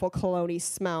powerful cologne-y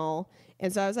smell,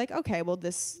 and so I was like, okay, well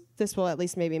this will at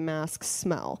least maybe mask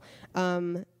smell.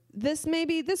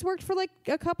 This worked for like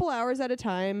a couple hours at a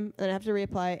time, and I have to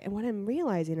reapply. And what I'm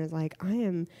realizing is like I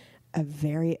am a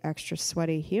very extra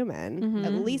sweaty human,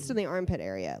 at least in the armpit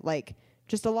area, like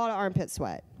just a lot of armpit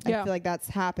sweat. Yeah. I feel like that's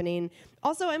happening.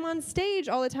 Also, I'm on stage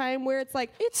all the time where it's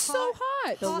like It's so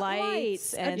hot. The hot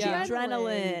lights and the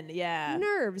adrenaline. Yeah.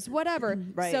 nerves, whatever.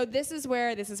 Right. So this is where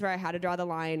I had to draw the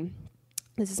line.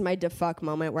 This is my defuck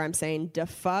moment where I'm saying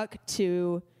defuck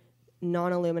to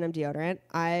non-aluminum deodorant.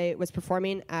 I was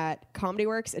performing at Comedy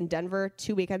Works in Denver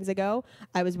 2 weekends ago.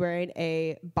 I was wearing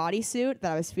a bodysuit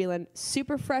that I was feeling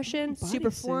super fresh in, super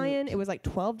flying. It was like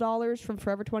 $12 from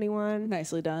Forever 21.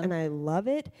 Nicely done. And I love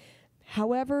it.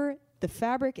 However, the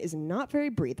fabric is not very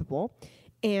breathable.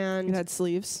 And You had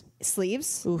sleeves.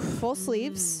 sleeves, full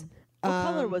sleeves. What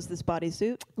color was this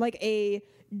bodysuit? Like a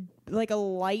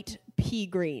light pea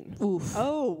green. Oof.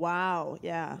 Oh, wow.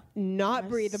 Yeah. Not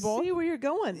breathable. See where you're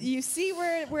going. You see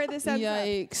where this ends up.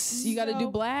 Yikes. You got to do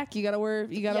black. You got to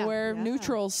wear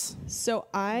neutrals. So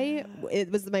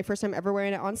it was my first time ever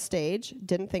wearing it on stage.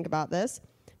 Didn't think about this.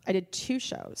 I did 2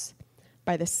 shows.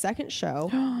 By the second show,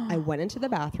 I went into the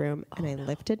bathroom and I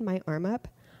lifted my arm up.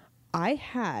 I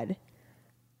had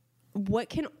what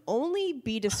can only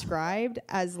be described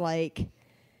as like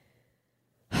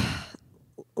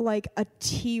a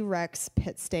T-Rex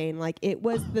pit stain. Like it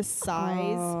was the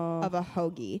size of a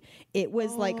hogie. It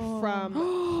was like from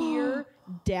here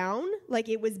down, like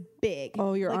it was big.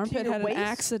 Oh, your Like to armpit your had waist? an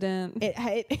accident. It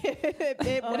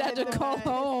had to call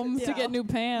home to get new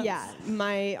pants. Yeah,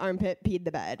 my armpit peed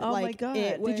the bed. Oh, like, my God.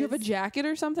 it Did you have a was- jacket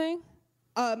or something?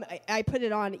 I put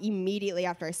it on immediately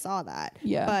after I saw that.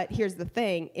 Yeah. But here's the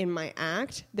thing. In my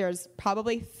act, there's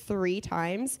probably 3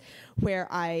 times where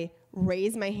I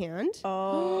raise my hand.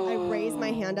 I raise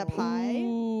my hand up high,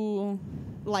 Ooh.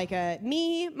 like a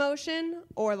knee motion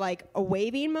or like a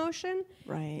waving motion.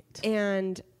 Right.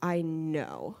 And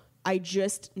I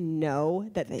just know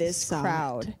that this saw it.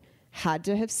 crowd had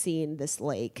to have seen this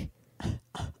lake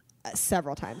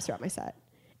several times throughout my set.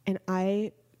 And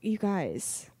you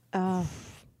guys...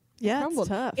 Yeah, crumbled. it's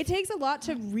tough. It takes a lot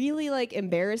to really like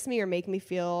embarrass me or make me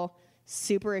feel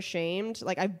super ashamed.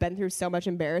 Like I've been through so much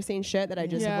embarrassing shit that I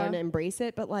just Yeah. learned to embrace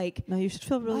it. But like, No, you should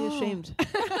feel really ashamed.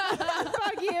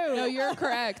 fuck you. No, you're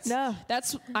correct. No.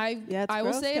 That's Yeah, it's I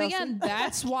will gross, say it Kelsey. again.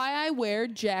 That's why I wear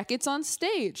jackets on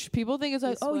stage. People think it's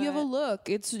like, oh, you have a look.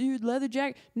 It's your leather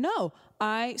jacket. No,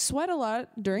 I sweat a lot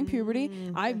during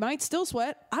puberty. I might still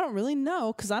sweat. I don't really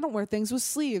know because I don't wear things with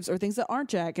sleeves or things that aren't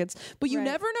jackets. But you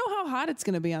never know how hot it's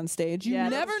going to be on stage. You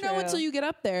never know until you get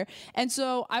up there. And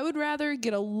so I would rather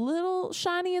get a little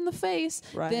shiny in the face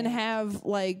than have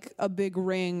like a big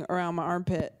ring around my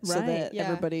armpit so that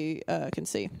everybody can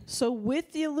see. So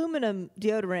with the aluminum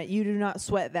deodorant, you do not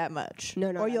sweat that much.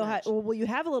 No, or you'll have. Or will you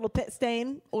have a little pit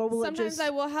stain, or will Sometimes it just? I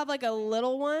will have like a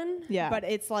little one. Yeah. But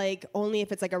it's like only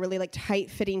if it's like a really like tight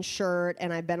fitting shirt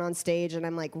and I've been on stage and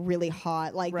I'm like really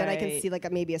hot. Like then I can see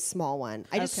like maybe a small one.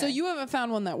 I just So you haven't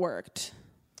found one that worked?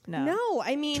 No,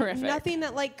 I mean Terrific. nothing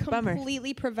that like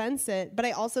completely prevents it. But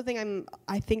I also think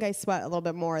I think I sweat a little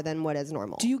bit more than what is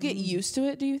normal. Do you get used to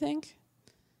it, do you think?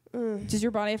 Does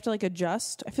your body have to like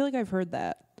adjust? I feel like I've heard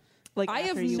that. Like I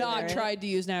have not tried to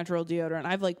use natural deodorant.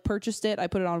 I've like purchased it. I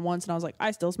put it on once and I was like,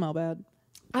 I still smell bad.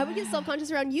 I would get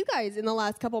self-conscious around you guys in the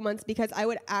last couple months because I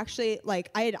would actually like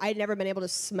I'd never been able to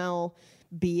smell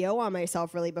BO on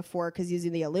myself really before because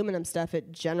using the aluminum stuff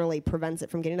it generally prevents it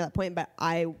from getting to that point. But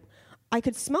I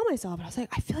could smell myself and I was like,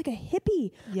 I feel like a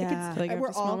hippie. Yeah.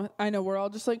 I know we're all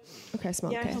just like, okay, I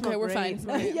smell okay. Okay, we're fine.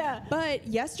 Yeah. But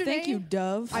yesterday, thank you,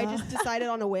 Dove. I just decided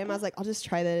on a whim. I was like, I'll just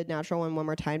try the natural one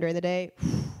more time during the day.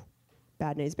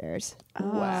 Bad news bears.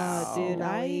 Wow,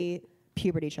 dude.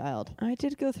 Puberty child. I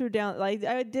did go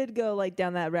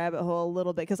down that rabbit hole a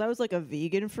little bit because I was like a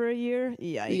vegan for a year.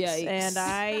 Yikes. And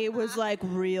I was like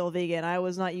real vegan. I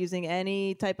was not using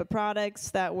any type of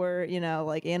products that were,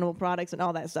 like animal products and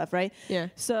all that stuff, right? Yeah.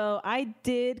 So I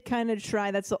did kind of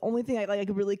try. That's the only thing I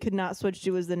really could not switch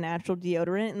to was the natural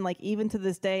deodorant. And like even to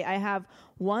this day, I have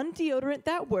one deodorant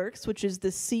that works, which is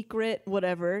the secret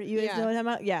whatever. You guys know what I'm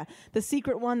about? Yeah. The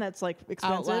secret one that's like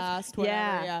expensive. Outlast,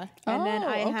 whatever, yeah. And then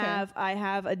I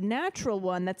have a natural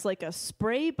one that's like a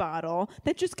spray bottle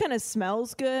that just kind of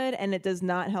smells good and it does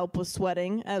not help with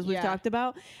sweating, as we've talked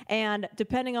about. And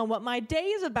depending on what my day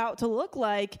is about to look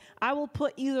like, I will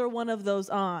put either one of those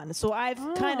on. So I've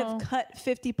kind of cut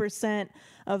 50%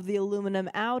 of the aluminum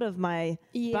out of my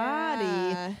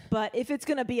body. But if it's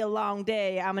going to be a long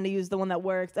day, I'm going to use the one that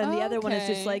works. And the other one is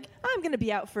just like, I'm going to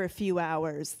be out for a few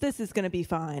hours. This is going to be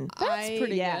fine. That's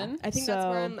pretty good. I think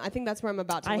that's where I'm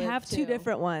about to I live have too. two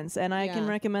different ones, and I can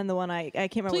recommend the one I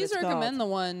can't remember. Please what it's recommend called.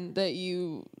 the one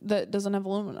that doesn't have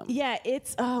aluminum. Yeah,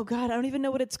 it's oh god, I don't even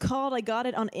know what it's called. I got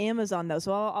it on Amazon though,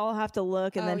 so I'll have to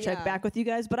look and then check back with you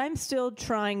guys. But I'm still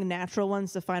trying natural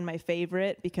ones to find my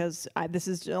favorite because this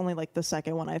is only like the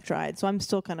second one I've tried, so I'm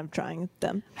still kind of trying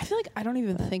them. I feel like I don't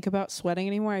even think about sweating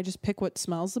anymore. I just pick what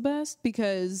smells the best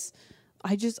because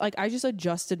I just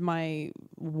adjusted my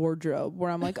wardrobe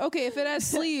where I'm like, okay, if it has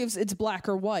sleeves, it's black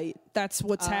or white. That's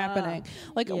what's happening.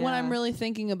 Like when I'm really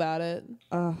thinking about it,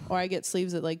 or I get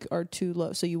sleeves that like are too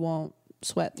low, so you won't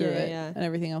sweat through it, and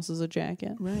everything else is a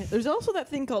jacket. Right. There's also that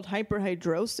thing called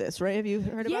hyperhidrosis, right? Have you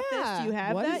heard about this? Do you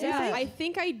have that? Yeah, I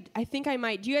think I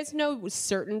might. Do you guys know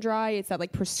Certain Dry? It's that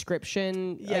like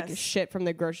prescription like shit from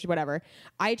the grocery, whatever.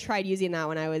 I tried using that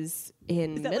when I was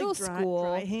in middle school.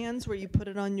 Dry hands where you put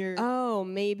it on your. Oh,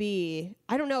 maybe.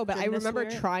 I don't know, but I remember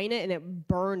trying it and it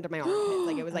burned my armpits.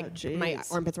 Like it was like my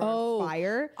armpits were on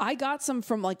fire. I got some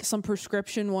from like some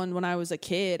prescription one when I was a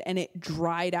kid and it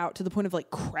dried out to the point of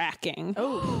like cracking.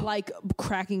 Like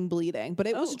cracking, bleeding. But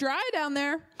it was dry down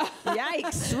there. Yikes.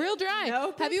 It's real dry.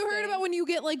 No Have you heard about when you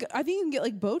get like, I think you can get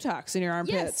like Botox in your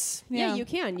armpits? Yes. Yeah, you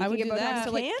can. You can get Botox that.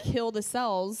 to like kill the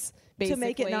cells. Basically. To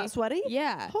make it not sweaty?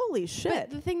 Yeah. Holy shit.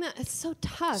 But the thing that it's so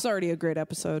tough. It's already a great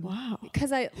episode. Wow.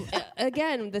 Because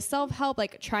again, the self-help,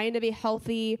 like trying to be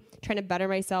healthy, trying to better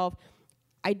myself,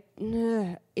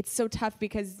 it's so tough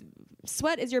because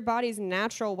sweat is your body's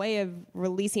natural way of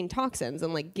releasing toxins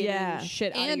and like getting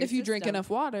shit out of your And if you drink system.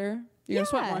 enough water, you're going to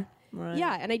sweat more. Right.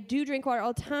 Yeah, and I do drink water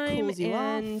all the time. Cools you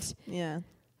and off. Yeah.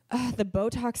 The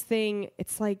Botox thing,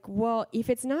 it's like, well, if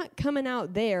it's not coming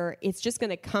out there, it's just going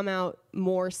to come out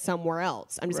more somewhere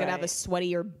else. I'm just going to have a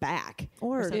sweatier back.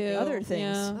 Or other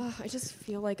things. Yeah. I just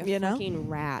feel like a fucking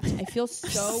rat. I feel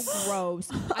so gross.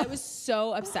 I was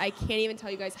so upset. I can't even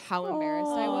tell you guys how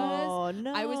embarrassed I was. Oh,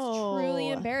 no. I was truly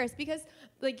embarrassed because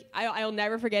like I'll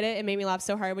never forget it. It made me laugh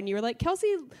so hard when you were like,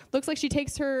 Kelsey looks like she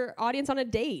takes her audience on a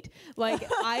date. Like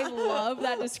I love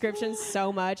that description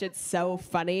so much. It's so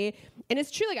funny. And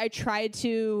it's true. Like I tried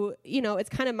to, it's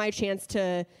kind of my chance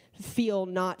to feel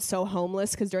not so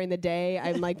homeless because during the day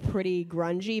I'm like pretty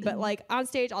grungy, but like on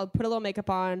stage I'll put a little makeup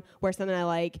on, wear something I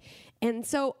like. And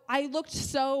so I looked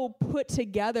so put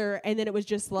together and then it was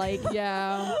just like,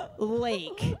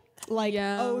 lake. like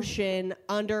Yeah. ocean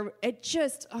under it.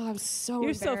 Just I'm so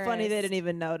You're so funny they embarrassed. didn't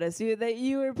even notice.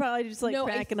 You were probably just like No,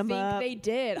 cracking I them think up. they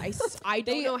did. I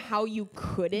don't know how you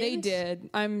couldn't. They did.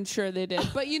 I'm sure they did.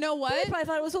 But you know what? They probably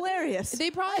thought it was hilarious.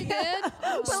 They probably did.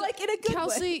 but like in a good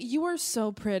Kelsey, way. you are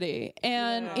so pretty,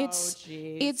 and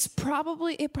it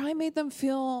probably made them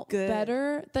feel Good.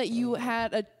 better that you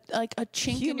had a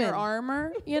chink in Human. your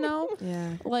armor, you know?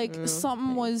 Yeah. Like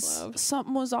something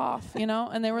was off, you know?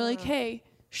 And they were like, "Hey,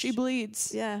 she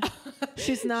bleeds." Yeah.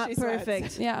 She's not She sweats.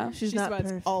 perfect. Yeah. She's She not sweats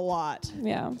perfect. a lot.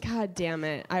 Yeah. God damn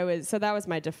it! So that was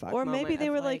my defuck. Or maybe moment they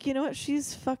of, were like, you know what?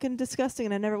 She's fucking disgusting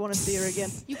and I never want to see her again.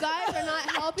 you guys are not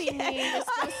helping me. You're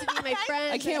supposed to be my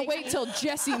friends. I can't wait till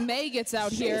Jessie May gets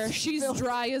out here. She's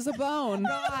dry as a bone.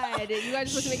 God, you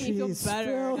guys are supposed to make me feel She's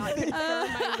better, not confirm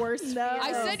my worst fears.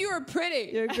 I said you were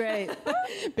pretty. You're great.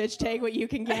 Bitch, take what you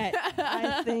can get.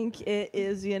 I think it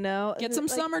is, Get some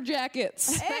like, summer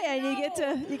jackets. Hey, and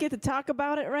you get to talk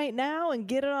about it right now and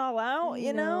get it all out,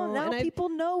 you know? No, Now and people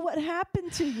know what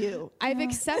happened to you. I've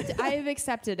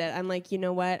accepted it. I'm like, you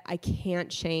know what? I can't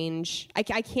change. I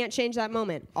can't change that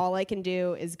moment. All I can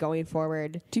do is going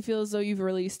forward. Do you feel as though you've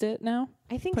released it now?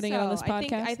 I think Putting so. it on this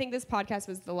podcast? I think this podcast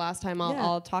was the last time Yeah.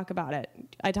 I'll talk about it.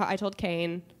 I told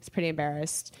Kane. I was pretty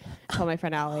embarrassed. I told my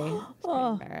friend Allie. I was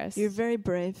pretty embarrassed. You're very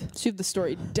brave. So you have the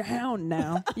story down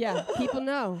now. Yeah, people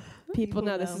know. People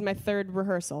know. This know. is my third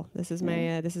rehearsal. This is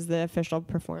my this is the official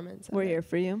performance. of We're it. here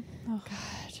for you.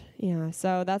 Yeah,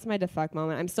 so that's my defuck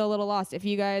moment. I'm still a little lost. If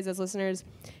you guys, as listeners,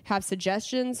 have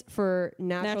suggestions for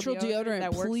natural deodorant deodorant,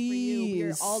 that works for you, we're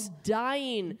please. all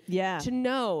dying Yeah. to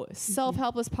know.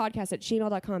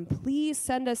 selfhelplesspodcast@gmail.com. Please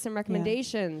send us some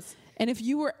recommendations. And if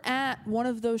you were at one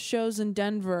of those shows in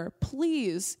Denver,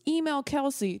 please email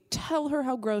Kelsey. Tell her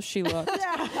how gross she looked.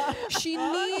 She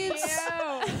needs.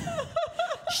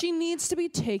 She needs to be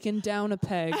taken down a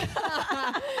peg.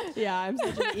 Yeah, I'm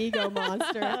such an ego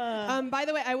monster. By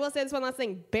the way, I will say this one last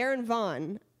thing. Baron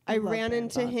Vaughn. I ran Baron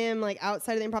into him like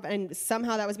outside of the improv, and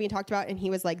somehow that was being talked about, and he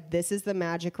was like, "This is the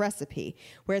magic recipe,"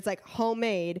 where it's like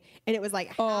homemade, and it was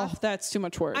like Oh, half. that's too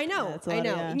much work. I know, that's a I lot,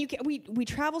 know. yeah. And we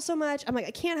travel so much. I'm like,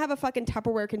 I can't have a fucking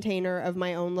Tupperware container of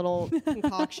my own little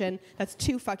concoction. That's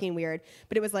too fucking weird.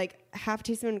 But it was like half a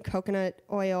teaspoon coconut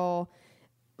oil,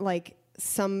 like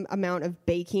some amount of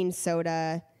baking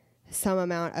soda, some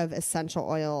amount of essential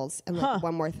oils, and like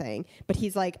one more thing. But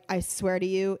he's like, I swear to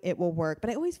you, it will work. But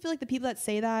I always feel like the people that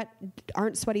say that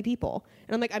aren't sweaty people.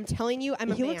 And I'm like, I'm telling you,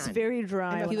 I'm a He man. looks very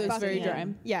dry. I'm a He looks very fucking-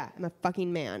 dry. Yeah, I'm a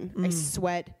fucking man. I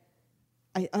sweat.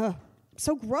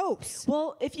 So gross.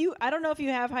 Well, I don't know if you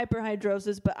have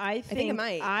hyperhidrosis, but I think I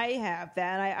might. I have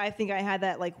that. I think I had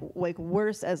that like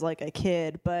worse as like a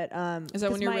kid. But Is that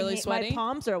when 'cause you're my really sweaty? My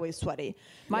palms are always sweaty.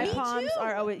 My Me palms too.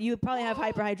 are always. You probably have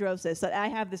hyperhidrosis. So I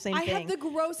have the same I thing. have the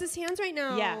grossest hands right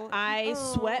now. Yeah, I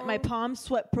sweat. My palms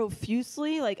sweat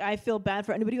profusely. Like I feel bad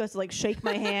for anybody who has to like shake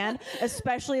my hand,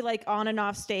 especially like on and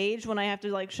off stage when I have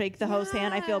to like shake the host's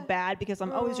hand. I feel bad because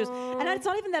I'm always just, and it's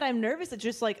not even that I'm nervous. It's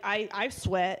just like I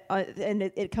sweat, and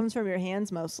it comes from your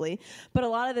hands mostly. But a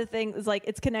lot of the things is like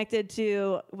it's connected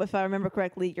to, if I remember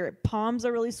correctly, your palms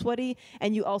are really sweaty,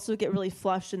 and you also get really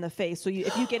flushed in the face. So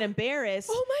if you get embarrassed,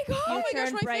 Oh my God. Oh my gosh,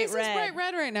 turn my bright face is red. bright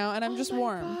red right now, and I'm just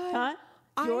warm. Huh?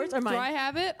 Yours or Do mine? I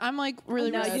have it? I'm like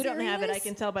really No, red. you don't have it. I Serious?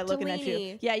 can tell by looking at you.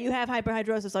 Delaney. Yeah, you have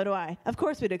hyperhidrosis. So do I. Of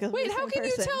course we do. 'Cause we're Wait, the how same can you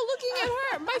person. tell looking at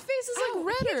her? My face is like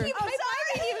redder. Is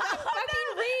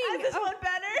this one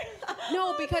better?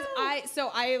 No, because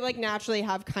I like naturally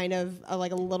have kind of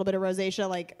like a little bit of rosacea,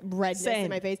 like redness Same. in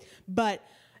my face. But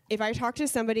if I talk to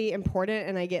somebody important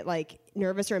and I get like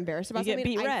nervous or embarrassed about You get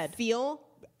something, beat I red. feel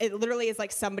it literally is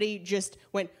like somebody just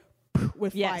went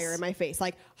with Yes. fire in my face,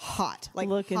 like hot, like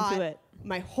Look into hot. it.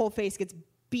 My whole face gets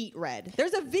beet red.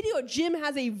 There's a video. Jim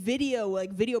has a video,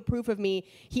 like video proof of me.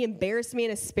 He embarrassed me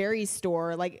in a Sperry's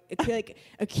store, like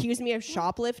accused me of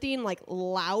shoplifting, like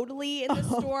loudly in the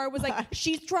store. Was like,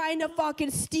 she's trying to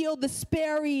fucking steal the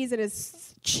Sperry's, and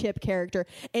his Chip character.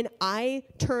 And I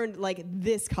turned like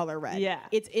this color red. Yeah.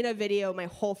 It's in a video. My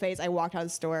whole face. I walked out of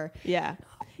the store. Yeah.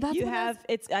 That's you what have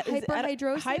is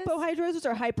hyperhidrosis? hypohidrosis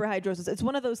or hyperhidrosis. It's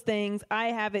one of those things. I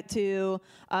have it too.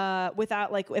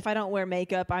 Without like, if I don't wear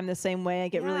makeup, I'm the same way. I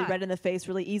get really Yeah. red in the face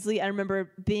really easily. I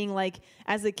remember being like,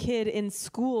 as a kid in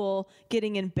school,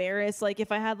 getting embarrassed. Like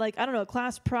if I had like, I don't know, a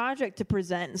class project to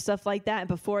present and stuff like that. And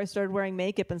before I started wearing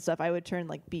makeup and stuff, I would turn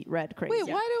like beet red crazy.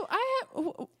 Wait, why do I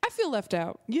have? I feel left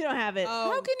out. You don't have it. How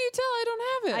can you tell I don't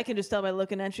have it? I can just tell by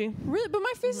looking at you. Really, but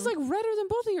my face is like redder than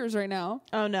both of yours right now.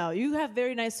 Oh no, you have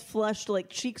very nice flushed like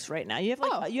cheeks right now. You have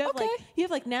like Oh, you have okay.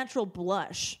 like natural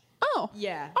blush. Oh,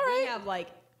 Yeah. All We right. have like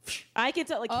I can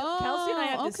tell, like, Kelsey and I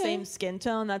have the same skin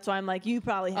tone. That's why I'm like, you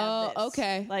probably have this.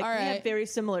 Okay. Like, All we right. have very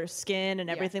similar skin and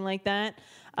everything like that.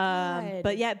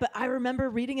 But I remember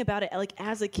reading about it, like,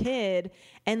 as a kid,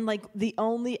 and, like, the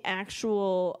only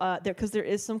actual, because there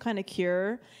is some kind of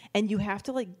cure, and you have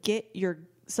to, like, get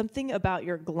something about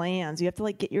your glands. You have to,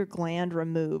 like, get your gland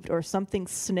removed or something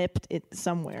snipped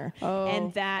somewhere.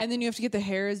 And then you have to get the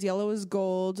hair as yellow as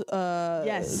gold.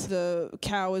 Yes. The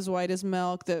cow is white as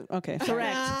milk. Correct.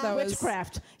 That was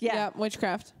witchcraft. Yeah,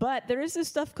 witchcraft. But there is this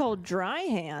stuff called dry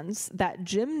hands that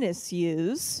gymnasts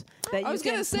use. That I was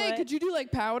going to say, could you do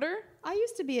like powder? I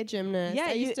used to be a gymnast. Yeah,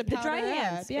 I used to the powder dry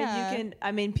hands. up. Yeah. And you can,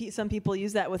 I mean, some people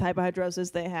use that with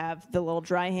hyperhidrosis. They have the little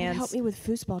dry hands. It helped me with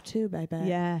foosball too, I bet.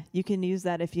 Yeah, you can use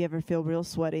that if you ever feel real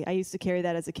sweaty. I used to carry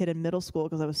that as a kid in middle school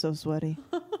because I was so sweaty.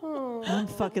 I'm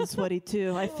fucking sweaty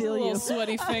too. I feel you.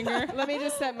 Sweaty finger. Let me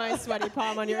just set my sweaty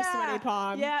palm on your sweaty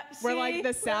palm. Yeah, we're like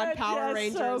the sad Power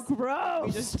Rangers. So gross.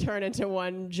 We just turn into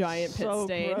one giant pit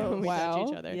stain when we touch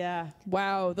each other. Yeah.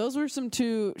 Wow, those were some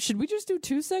two. Should we just do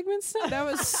 2 segments now? That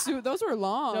was those were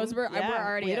long. We're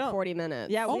already at 40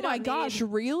 minutes. Yeah. Oh my gosh,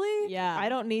 really? Yeah. I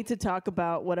don't need to talk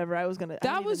about whatever I was gonna.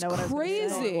 That was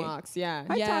crazy.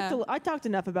 Yeah. I talked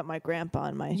enough about my grandpa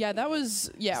and my. Yeah, that was.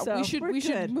 Yeah, So, we should we're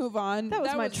good. move on. That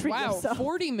was my treat wow. yourself.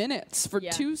 40 minutes for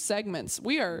 2 segments.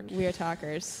 We are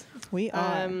talkers. We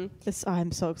are.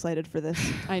 I'm so excited for this.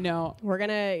 I know. We're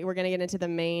gonna get into the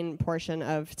main portion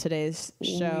of today's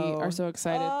show. We are so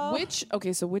excited. Which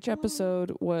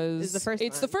episode was Is the first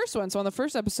It's one. the first one. So on the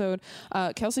first episode,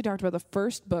 Kelsey talked about the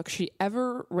first book she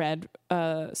ever read,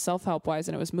 self-help wise,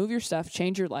 and it was "Move Your Stuff,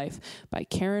 Change Your Life" by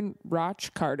Karen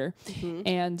Roch Carter,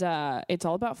 and it's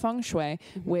all about feng shui,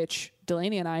 which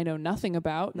Delaney and I know nothing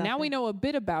about. Now we know a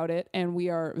bit about it, and we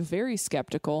are very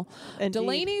skeptical. Indeed.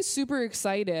 Delaney's super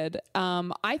excited.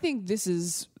 I think this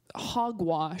is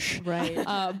hogwash, Right.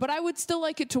 but I would still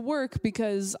like it to work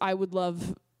because I would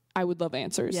love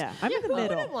answers. Yeah, I'm in the Who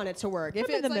middle. wouldn't want it to work? If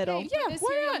I'm in it's the like, middle. hey, Yeah, this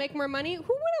why year you'll not? make more money. Who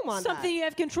wouldn't want Something you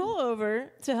have control over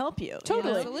to help you.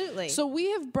 Totally. Absolutely. So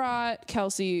we have brought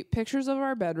Kelsey pictures of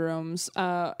our bedrooms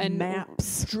and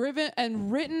Maps. driven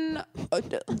and written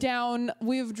down.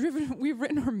 We've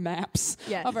written her maps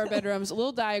Yes. of our bedrooms,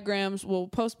 little diagrams. We'll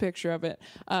post a picture of it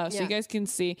so you guys can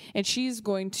see. And she's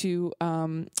going to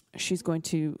feng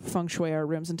shui our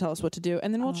rooms and tell us what to do.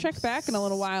 And then we'll check back in a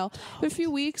little while, a few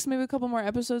weeks, maybe a couple more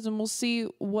episodes, and we'll see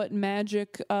what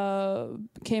magic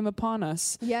came upon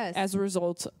us as a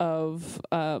result of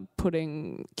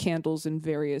putting candles in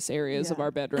various areas of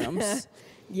our bedrooms.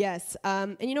 Yes.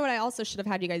 And you know what I also should have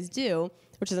had you guys do,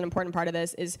 which is an important part of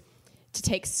this, is to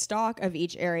take stock of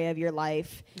each area of your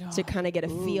life to kind of get a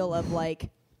feel of like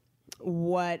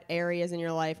what areas in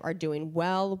your life are doing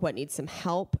well, what needs some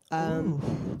help.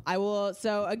 I will.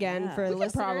 So again, for the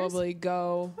listeners, Probably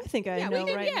go. I think I know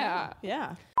right now. Yeah.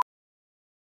 Yeah.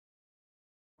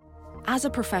 As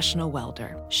a professional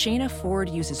welder, Shayna Ford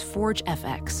uses Forge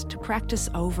FX to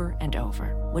practice over and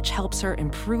over, which helps her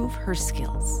improve her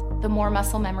skills. The more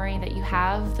muscle memory that you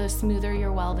have, the smoother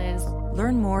your weld is.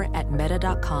 Learn more at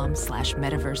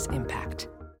meta.com/metaverseimpact.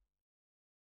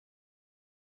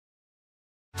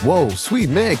 Whoa,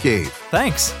 sweet man cave.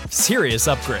 Thanks. Serious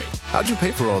upgrade. How'd you pay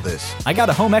for all this? I got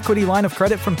a home equity line of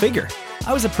credit from Figure.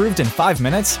 I was approved in 5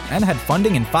 minutes and had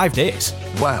funding in 5 days.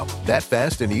 Wow, that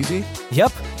fast and easy?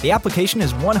 Yep, the application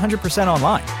is 100%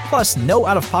 online, plus no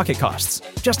out-of-pocket costs.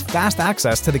 Just fast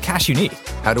access to the cash you need.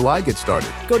 How do I get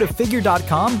started? Go to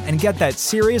Figure.com and get that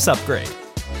serious upgrade.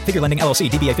 Figure Lending LLC,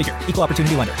 DBA Figure, Equal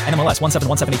Opportunity Lender, NMLS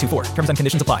 1717824. Terms and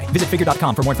conditions apply. Visit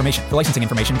Figure.com for more information. For licensing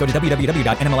information, go to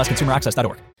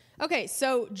www.nmlsconsumeraccess.org. Okay,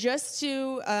 so just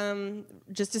to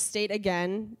state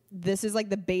again, this is like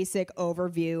the basic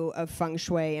overview of feng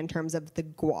shui in terms of the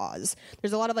guas.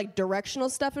 There's a lot of like directional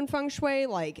stuff in feng shui,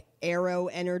 like arrow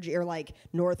energy or like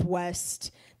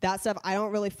northwest. That stuff, I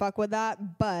don't really fuck with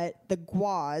that. But the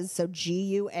guas, so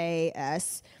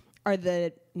GUAS, are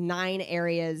the 9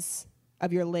 areas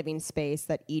of your living space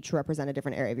that each represent a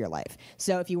different area of your life.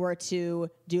 So if you were to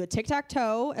do a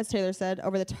tic-tac-toe, as Taylor said,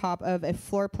 over the top of a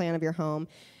floor plan of your home,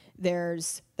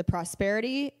 there's the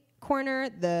prosperity corner,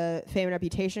 the fame and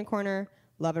reputation corner,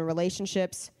 love and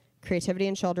relationships, creativity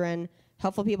and children,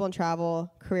 helpful people and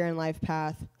travel, career and life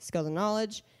path, skills and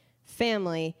knowledge,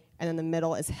 family, and then the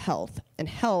middle is health. And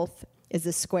health is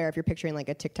the square, if you're picturing like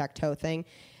a tic-tac-toe thing.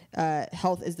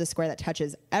 Health is the square that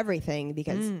touches everything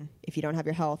because if you don't have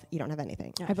your health, you don't have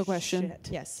anything. I have a question. Shit.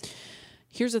 Yes.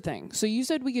 Here's the thing. So you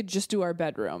said we could just do our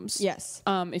bedrooms. Yes.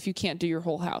 If you can't do your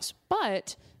whole house.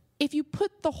 But if you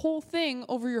put the whole thing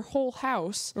over your whole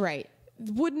house, Right.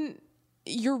 wouldn't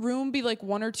your room be like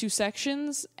 1 or 2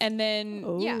 sections, and then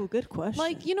Oh, good question.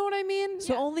 like, you know what I mean?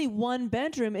 so only one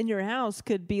bedroom in your house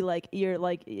could be like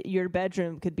your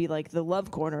bedroom could be like the love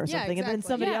corner or Yeah, something, and then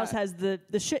exactly. somebody Yeah. else has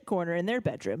the shit corner in their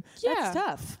bedroom. Yeah. That's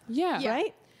tough. Yeah.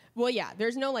 Right? Well, yeah,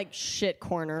 there's no like shit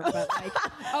corner, but like,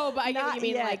 oh, but I get what you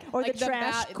mean, yet. like, Or like the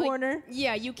trash corner. Like,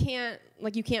 yeah, you can't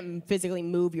physically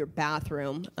move your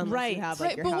bathroom unless Right. you have like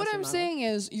Right, your but house what I'm remodeled. saying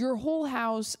is your whole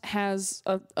house has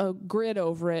a grid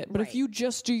over it. But if Right. you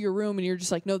just do your room and you're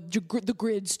just like, no, the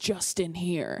grid's just in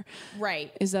here.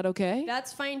 Right. Is that okay?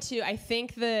 That's fine too. I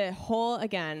think the whole,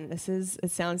 again, it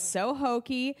sounds so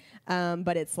hokey,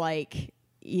 but it's like,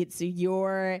 it's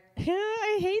your,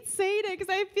 I hate saying it because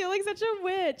I feel like such a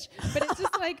witch, but it's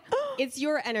just like, it's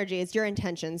your energy, it's your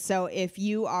intention. So if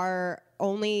you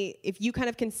kind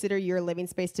of consider your living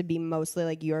space to be mostly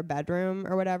like your bedroom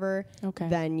or whatever, Okay.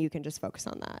 then you can just focus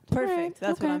on that. Perfect.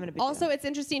 That's what okay. I'm going to be Also, doing. it's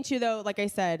interesting too, though, like I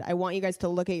said, I want you guys to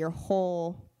look at your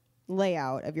whole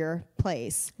layout of your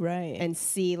place. Right. And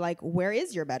see, like, where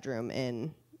is your bedroom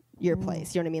in your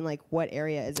place? You know what I mean? Like, what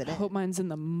area is it I in? hope mine's in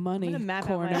the money I'm going to map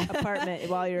corner. out my apartment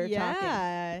while you're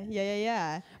talking.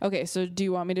 Yeah. Okay, so do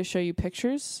you want me to show you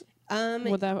pictures?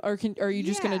 Without, or are you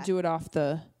just yeah. gonna do it off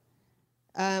the?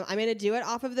 I'm going to do it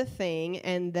off of the thing,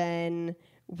 and then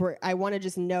I want to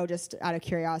just know, just out of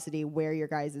curiosity, where your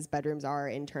guys' bedrooms are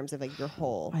in terms of like your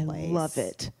whole I place. love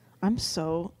it. I'm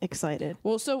so excited.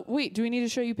 Well, so wait, do we need to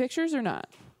show you pictures or not?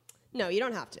 No, you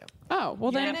don't have to. Oh,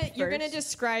 well then. You're gonna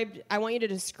describe. I want you to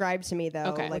describe to me though,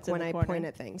 Okay. like What's in when the I corner? point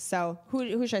at things. So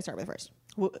who should I start with first?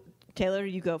 Well, Taylor,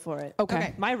 you go for it.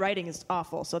 Okay. My writing is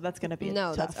awful, so that's going to be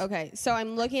No, tough. that's okay. So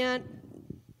I'm looking at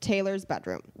Taylor's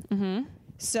bedroom. Mm-hmm.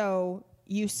 So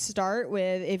you start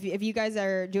with, if you guys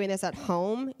are doing this at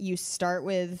home, you start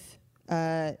with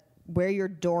where your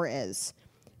door is.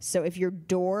 So if your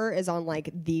door is on like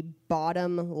the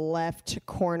bottom left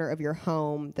corner of your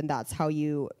home, then that's how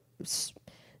you. This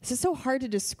is so hard to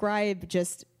describe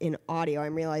just in audio,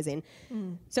 I'm realizing.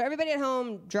 So everybody at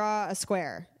home, draw a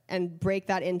square and break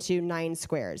that into 9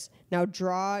 squares. Now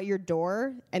draw your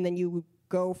door, and then you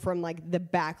go from like the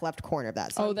back left corner of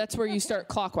that. So Oh, that's where you start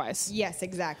clockwise. yes,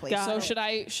 exactly. So should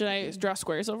I draw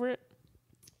squares over it?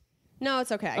 No,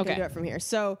 it's okay. I Okay. can do it from here.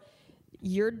 So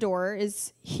your door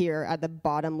is here at the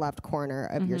bottom left corner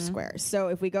of your square. So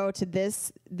if we go to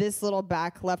this little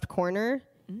back left corner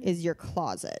is your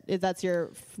closet. That's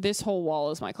your This whole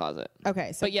wall is my closet.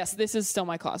 okay. So But yes, this is still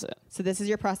my closet. so this is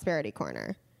your prosperity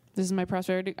corner. This is my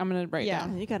prosperity. I'm gonna write Yeah.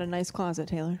 down. You got a nice closet,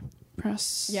 Taylor.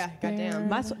 goddamn.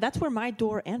 That's where my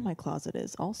door and my closet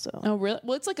is also. Oh, really?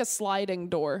 Well, it's like a sliding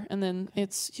door, and then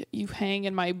it's you hang,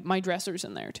 and my dresser's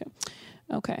in there too.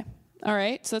 Okay. All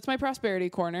right. So that's my prosperity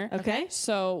corner. Okay.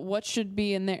 So what should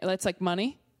be in there? That's like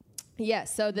money.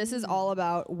 Yes. So this is all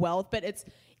about wealth, but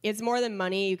it's more than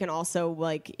money. You can also,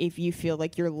 like, if you feel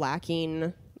like you're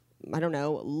lacking, I don't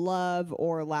know, love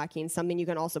or lacking something, you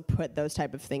can also put those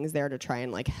type of things there to try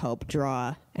and like help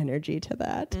draw energy to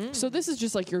that. So this is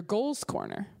just like your goals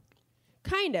corner.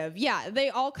 Kind of, yeah.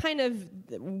 They all kind of,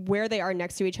 where they are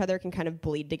next to each other can kind of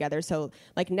bleed together. So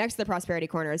like next to the prosperity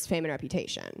corner is fame and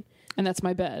reputation. And that's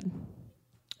my bed.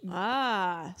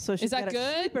 Ah, so she's that got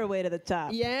good? a sleeper way to the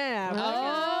top. Yeah.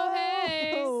 Oh,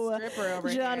 hey. Oh, Stripper over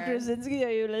John here. Krasinski, are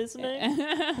you listening?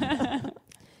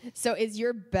 So is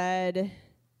your bed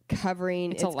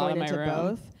covering, It's a lot going of my into room.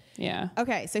 both? Yeah.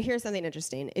 Okay, so here's something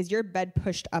interesting. Is your bed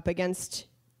pushed up against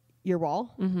your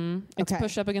wall? Mm-hmm. It's Okay.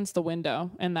 pushed up against the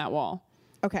window and that wall.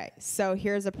 Okay, so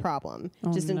here's a problem,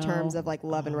 just in terms of like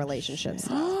love and relationships.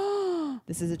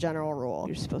 This is a general rule.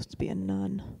 You're supposed to be a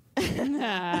nun.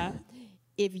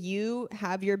 If you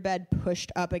have your bed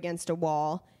pushed up against a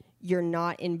wall, you're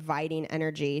not inviting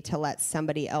energy to let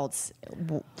somebody else.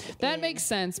 That makes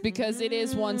sense because it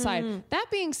is one side. That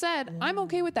being said, I'm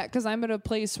okay with that because I'm at a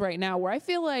place right now where I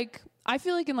feel like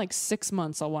in like 6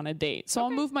 months I'll want to date. So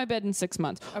I'll move my bed in 6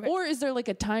 months. Or is there like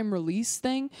a time release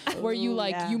thing where you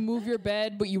like you move your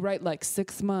bed but you write like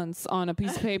 6 months on a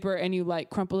piece of paper and you like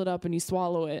crumple it up and you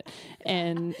swallow it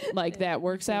and like that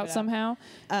works out somehow?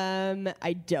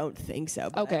 I don't think so.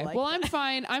 But Okay. I like Well, I'm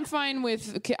fine. I'm fine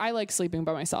with I like sleeping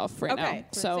by myself right now.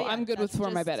 So yeah, I'm good with that's where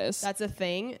my just- bed is. That's a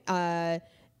thing.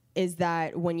 Is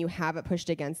that when you have it pushed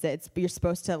against it, you're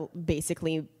supposed to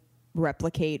basically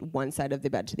replicate one side of the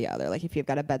bed to the other. Like if you've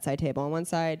got a bedside table on one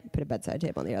side, put a bedside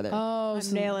table on the other. Oh,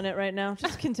 I'm nailing it right now.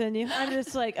 Just continue. I'm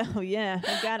just like, oh yeah,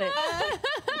 I got it.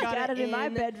 got it in my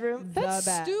bedroom. That's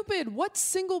stupid. What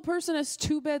single person has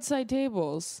 2 bedside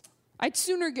tables? I'd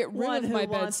sooner get rid One of who my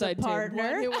wants a bedside table. partner.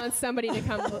 One who wants somebody to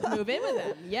come move in with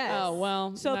them. Yes. Oh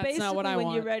well, So that's basically, not what I when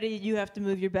want. you're ready, you have to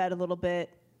move your bed a little bit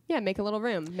Yeah, make a little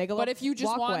room. Make a little But if you just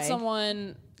want walkway.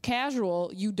 someone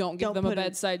casual, you don't give Don't them a put it-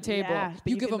 bedside table. yeah, but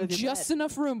you you give can them move your just bed.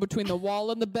 enough room between the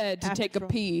wall and the bed to Half a take a drawer.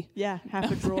 pee. Yeah,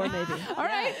 half a drawer maybe. All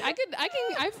right,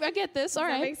 I get this. All that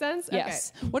right, make sense?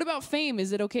 Yes. What about Fame?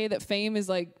 Is it okay that Fame is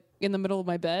like in the middle of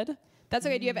my bed? That's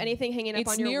okay. Do you have anything hanging up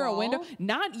It's on your near wall? a window.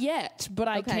 Not yet, but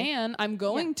I Okay. can. I'm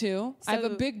going to. I have a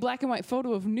So- big black and white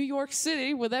photo of New York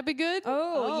City. Would that be good?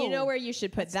 Oh, you know where you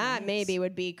should put that? Maybe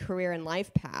would be career and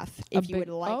life path. If you would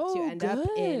big- like to oh, end up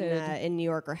good. in New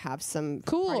York or have some part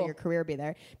Cool. of your career be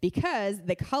there, because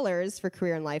the colors for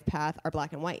career and life path are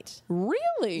black and white.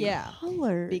 Really? Yeah,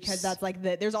 Colors. because that's like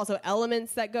there's also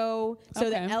elements that go. So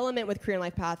the Okay. element with career and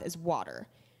life path is water.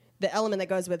 The element that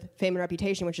goes with fame and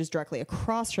reputation, which is directly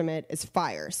across from it, is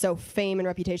fire. So fame and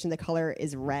reputation, the color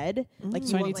is red. Like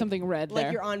So I want, need something red like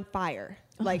there. you're on fire.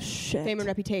 Like shit. fame and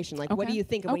reputation. Like what do Okay. you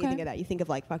think of when you Okay. think of that? You think of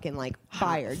like fucking like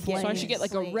fire. So I should get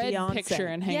like a flames. red Beyonce. picture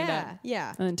and hang it Yeah, up.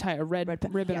 yeah. And then tie a red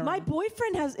ribbon around. My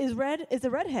boyfriend is a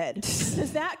redhead.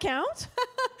 Does that count?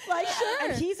 Like,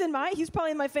 and he's probably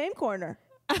in my fame corner.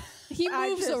 He I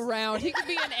moves just- around. He could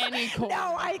be in any corner.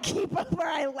 No, I keep it where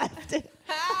I left it.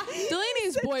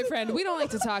 Delaney's boyfriend, we don't like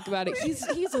to talk about it.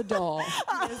 He's a doll.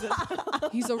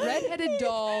 He's a redheaded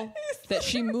doll that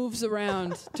she moves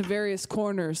around to various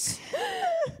corners.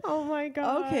 Oh my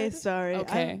god. Okay, sorry.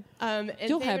 Okay. And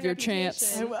You'll fame have and your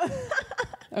chance. reputation-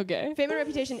 Okay. Fame and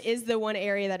reputation is the one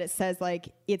area that it says like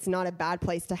it's not a bad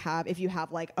place to have if you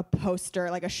have like a poster,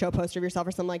 like a show poster of yourself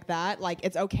or something like that. Like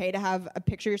it's okay to have a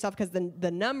picture of yourself because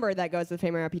the number that goes with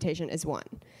fame and reputation is 1.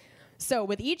 So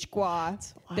with each gua,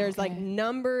 there's like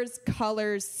numbers,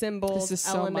 colors, symbols, This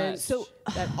is so elements much.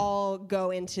 that all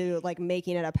go into like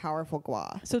making it a powerful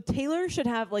gua. So Taylor should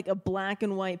have like a black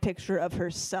and white picture of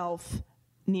herself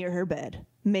near her bed.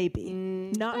 Maybe.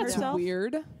 Not That's herself.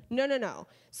 weird. No.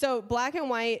 So black and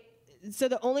white. So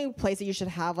the only place that you should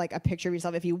have like a picture of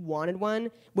yourself if you wanted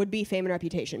one would be fame and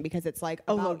reputation because it's like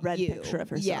Oh, about a red you. picture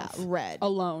of Yeah, herself. red.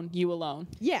 Alone. You alone.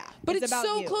 Yeah, But it's about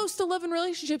so you. close to love and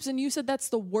relationships, and you said that's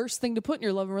the worst thing to put in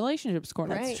your love and relationships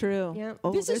corner. Right. That's true. Yeah.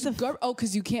 Oh, This is there's a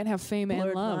because you can't have fame and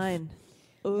blurred love. line.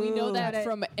 We know Ooh. that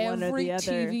from One or every the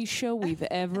other. TV show we've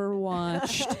ever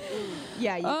watched.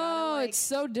 Yeah, you Oh, gotta, like, it's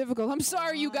so difficult. I'm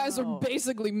sorry you guys are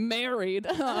basically married.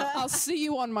 I'll see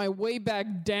you on my way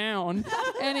back down.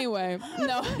 Anyway,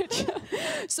 no.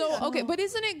 So, okay, but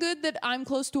isn't it good that I'm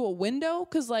close to a window?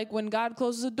 Because, like, when God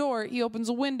closes a door, he opens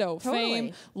a window. Totally.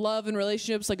 Fame, love, and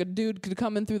relationships, like a dude could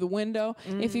come in through the window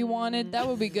if he wanted. That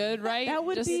would be good, right? That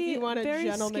would Just be you want a very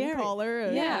gentleman scary. caller.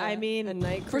 Or, Yeah, I mean, a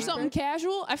night for something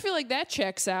casual. I feel like that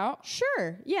checks out.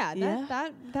 Sure. Yeah.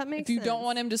 Yeah. That makes. If you don't sense.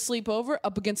 want him to sleep over,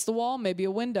 up against the wall, maybe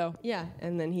a window. Yeah,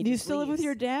 and then he. Do you just still live with leaves.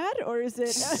 your dad, or is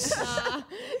it?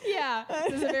 Yeah,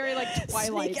 this is a very like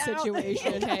Twilight Sneak out.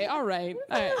 situation. Okay, all right.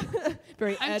 All right.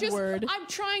 Very Edward. I'm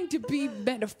trying to be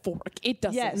metaphoric. It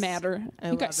doesn't Yes. matter. You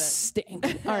love guys it. stink.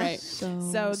 All right. So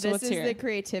let's this is hear the it.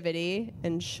 creativity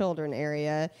and children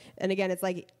area. And again, it's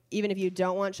like even if you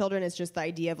don't want children, it's just the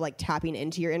idea of like tapping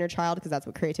into your inner child because that's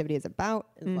what creativity is about.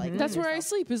 Is like That's where I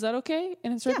sleep. Is that okay?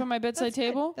 And it's right by my bedside that's good.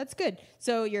 table? That's good.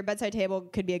 So your bedside table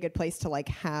could be a good place to like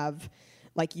have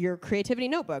like your creativity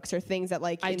notebooks or things that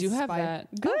like I do have inspire-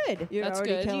 that. Good. You're That's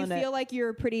already good. Do you killing it. feel like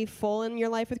you're pretty full in your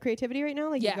life with creativity right now?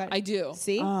 Like Yeah, I do.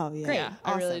 See? Oh, yeah. Great. Yeah,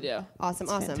 I really do. Awesome.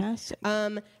 Awesome. fantastic.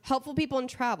 Helpful people in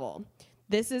travel.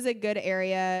 This is a good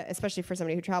area, especially for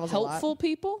somebody who travels a lot. Helpful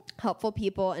people? Helpful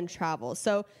people and travel.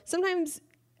 So sometimes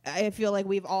I feel like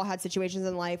we've all had situations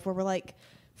in life where we're like,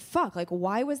 fuck, like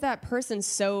why was that person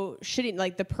so shitty?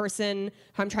 Like the person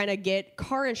I'm trying to get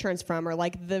car insurance from, or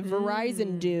like the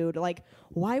Verizon dude, like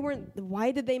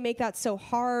why did they make that so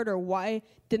hard, or why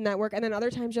didn't that work? And then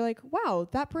other times you're like, wow,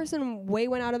 that person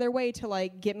went out of their way to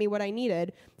like get me what I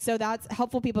needed. So that's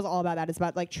helpful people is all about that. It's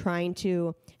about like trying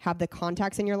to have the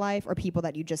contacts in your life or people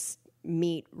that you just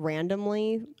meet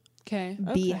randomly Okay.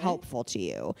 be helpful to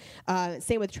you.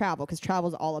 Same with travel, because travel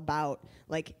is all about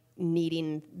like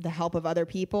needing the help of other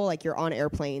people. Like you're on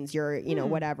airplanes, you're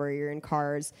whatever, you're in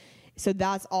cars. So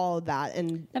that's all of that.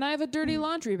 And And I have a dirty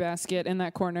laundry basket in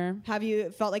that corner. have you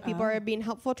felt like people are being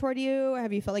helpful toward you?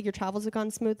 Have you felt like your travels have gone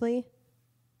smoothly,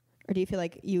 or do you feel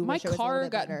like you? My wish it was a car little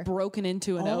bit got better? broken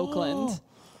into in Oakland.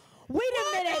 Wait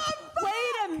a minute. Wait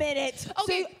a minute.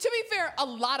 Okay, to be fair, a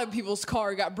lot of people's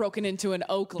car got broken into in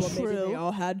Oakland. Maybe they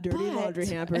all had dirty But- laundry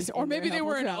hampers, Or in maybe their they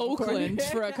were in helpful travel Oakland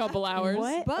corner. for a couple hours.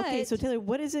 What? Okay, so Taylor,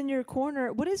 what is in your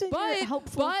corner? What is in your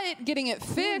helpful? But getting it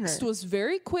fixed corner? was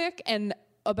very quick and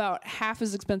about half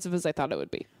as expensive as I thought it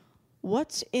would be.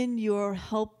 What's in your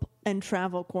help and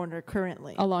travel corner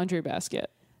currently? A laundry basket.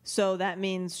 So that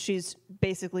means she's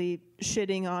basically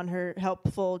shitting on her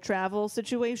helpful travel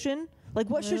situation. Like,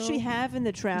 what should she have in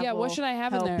the travel? Yeah, what should I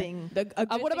have helping? in there?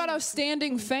 What about a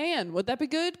standing fan? Would that be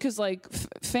good? Because like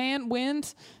fan,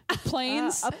 wind,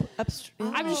 planes.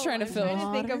 I'm just trying to fill. I'm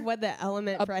trying to think of what the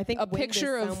element for. I think a wind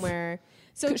picture is of somewhere.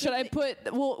 So should I put?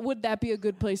 Well, would that be a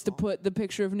good place to put the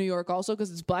picture of New York also?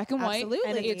 Because it's black and white. Absolutely.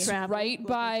 And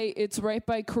it's right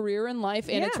by career and life,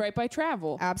 and it's right by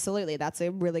travel. Absolutely, that's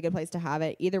a really good place to have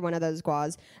it. Either one of those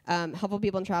guas. Helpful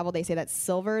people in travel. They say that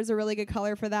silver is a really good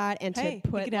color for that, and Hey, to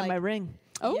put you can have my ring.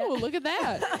 Oh, look at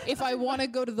that! If I want to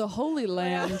go to the Holy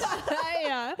Land,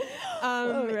 yeah,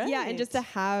 and just to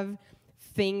have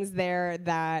things there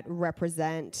that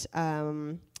represent.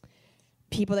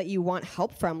 People that you want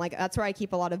help from. Like, that's where I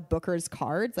keep a lot of Booker's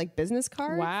cards, like business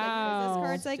cards. Wow. Like business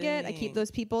cards I get. I keep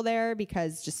those people there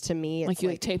because just to me, it's like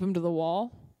you tape them to the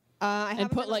wall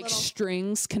and put like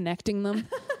strings connecting them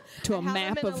to a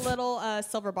map them in of a little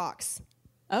silver box.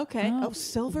 Okay. Oh,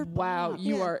 silver. Wow,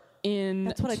 you are in.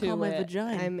 That's what I call my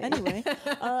vagina. Anyway,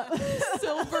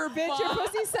 silver bitch, your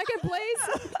pussy second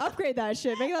place. Upgrade that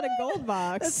shit. Make that a gold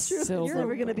box. That's true. Silver. You're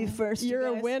never gonna be first. You're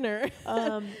a winner.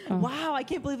 Wow, I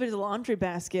can't believe there's a laundry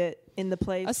basket in the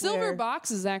place. A silver box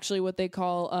is actually what they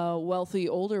call wealthy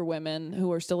older women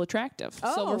who are still attractive.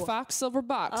 Silver fox, silver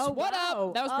box. Oh, what wow.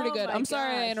 up? That was pretty good. my I'm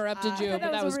sorry I gosh. interrupted you,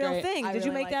 but that was a real great. thing. Did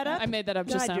you make that up? I made that up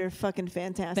just God, now. you're fucking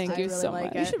fantastic. Thank you so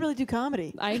much. You should really do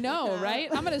comedy. I know, right?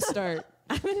 I'm gonna start.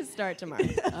 I'm going to start tomorrow.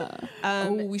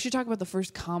 We should talk about the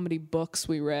first comedy books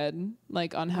we read,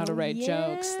 like on how to write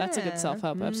jokes. That's a good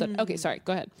self-help episode. Okay, sorry.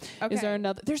 Go ahead. Okay. Is there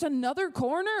another? There's another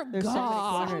corner. There's so many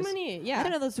God. corners. So many, yeah. I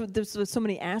don't know. There's so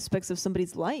many aspects of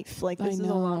somebody's life. Like, this is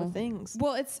a lot of things.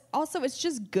 Well, it's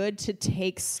just good to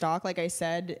take stock, like I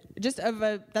said,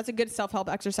 that's a good self-help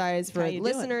exercise for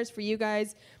listeners, for you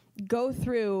guys. Go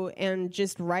through and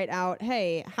just write out,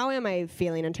 hey, how am I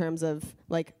feeling in terms of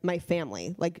like my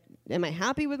family? Like, am I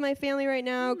happy with my family right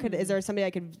now? Is there somebody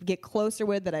I could get closer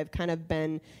with that I've kind of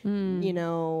been,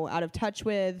 out of touch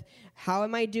with? How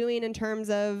am I doing in terms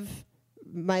of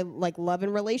my like love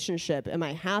and relationship? Am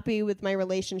I happy with my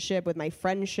relationship, with my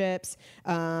friendships?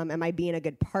 Am I being a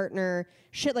good partner?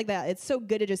 Shit like that. It's so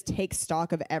good to just take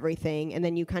stock of everything, and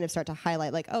then you kind of start to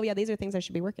highlight like, oh yeah, these are things I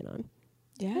should be working on.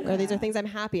 Yeah. Or these are things I'm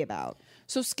happy about.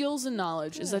 So skills and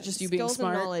knowledge. Is that just you being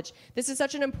smart? And knowledge. This is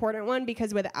such an important one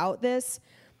because without this,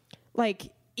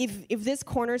 like if this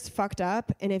corner's fucked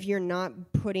up and if you're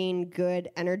not putting good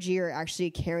energy or actually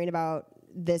caring about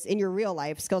this in your real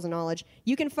life, skills and knowledge,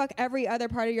 you can fuck every other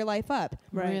part of your life up.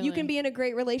 Right. Really? You can be in a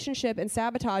great relationship and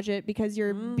sabotage it because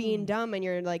you're being dumb and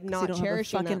you're like not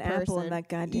cherishing fucking that person. apple in that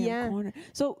goddamn corner.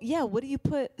 So what do you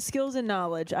put skills and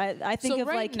knowledge? I think So of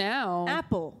right like now-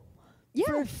 apple.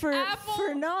 Yeah, for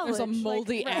knowledge. There's a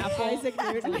moldy apple. Isaac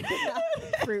Newton.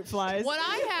 Fruit flies. What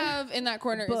I have in that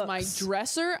corner is my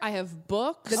dresser. I have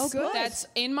books. That's good. That's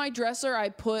in my dresser. I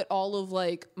put all of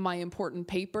like my important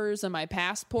papers and my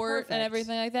passport and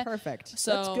everything like that. Perfect.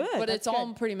 So, That's good. but That's it's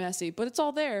all pretty messy. But it's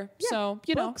all there. So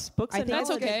Books I and think that's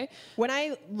knowledge. okay. When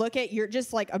I look at you're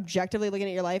just like objectively looking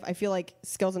at your life, I feel like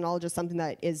skills and knowledge is something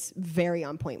that is very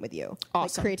on point with you.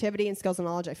 Awesome. Like creativity and skills and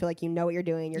knowledge, I feel like you know what you're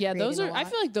doing. You're Those creating are. a I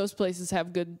lot. feel like those places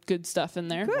have good stuff in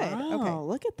there. Good. Wow, Okay.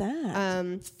 look at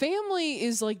that. Family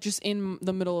is like just in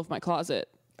the middle of my closet.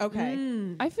 Okay.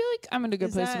 I feel like I'm in a good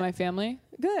Is place that- with my family.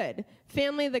 Good.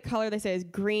 Family, the color they say is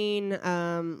green.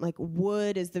 Like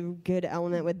wood is the good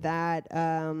element with that.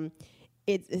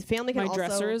 It's family can My also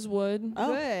dresser is wood.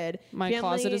 good. My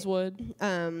closet is wood.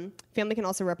 Family can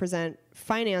also represent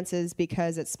finances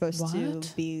because it's supposed to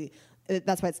be.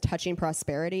 That's why it's touching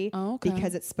prosperity. Oh, okay.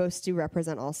 Because it's supposed to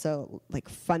represent also like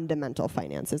fundamental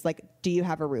finances. Like, do you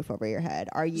have a roof over your head?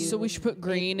 Are you? So we should put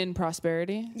green in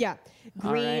prosperity. Yeah,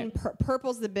 All green. right.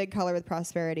 Purple's the big color with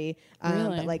prosperity.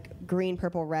 Really? But like green,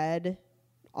 purple, red,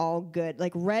 all good.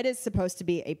 Like red is supposed to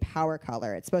be a power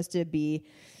color. It's supposed to be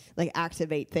like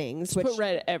activate things. Put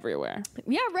red everywhere.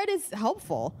 Yeah, red is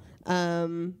helpful.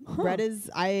 Red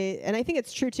is I think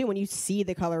it's true too. When you see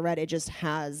the color red, it just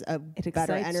has a better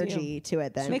excites energy you. to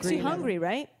it than Makes green. you hungry,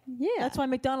 right? Yeah, That's why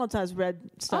McDonald's has red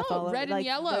stuff Oh, all over. red and like,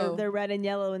 yellow. They're red and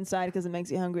yellow inside because it makes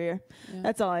you hungrier.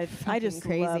 That's all I just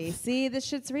crazy. love. See, this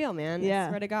shit's real, man. Yeah. I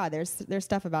swear to God, there's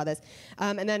stuff about this.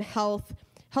 And then health.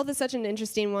 Health is such an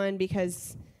interesting one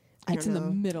because It's in the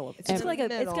middle of It's like it's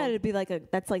middle. got to be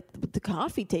like that's like the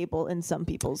coffee table in some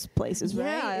people's places, right?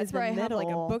 Yeah, that's Is where the I have like a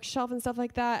middle. bookshelf and stuff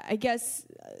like that. I guess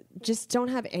just don't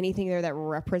have anything there that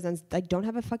represents. Like, don't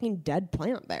have a fucking dead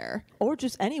plant there. or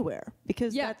just anywhere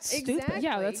because Yeah, that's stupid. exactly.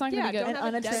 Yeah, that's not gonna be good. Don't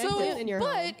have a dead unattractive. plant in your home.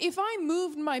 But if I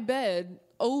moved my bed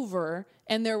over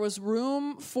and there was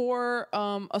room for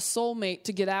a soulmate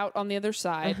to get out on the other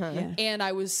side, and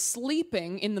I was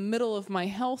sleeping in the middle of my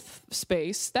health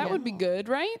space, that would be good,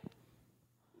 right?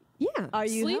 Yeah. Are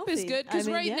you Sleep is healthy? good because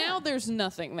I mean, right now there's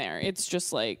nothing there. It's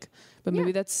just like, but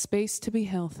maybe that's space to be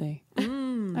healthy. I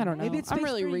don't know. Maybe it's I'm space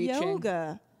really for reaching.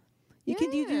 yoga.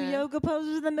 Can you do yoga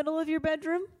poses in the middle of your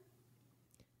bedroom?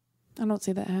 I don't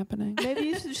see that happening. Maybe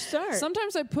you should start.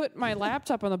 Sometimes I put my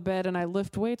laptop on the bed and I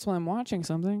lift weights while I'm watching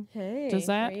something. Hey, does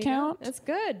there that you count? go. It's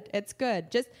good. It's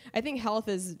good. Just I think health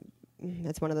is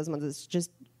that's one of those ones that's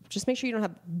just make sure you don't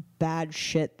have bad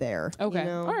shit there. Okay. You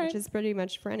know, all right. Which is pretty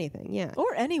much for anything. Yeah.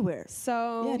 or anywhere.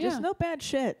 So Just no bad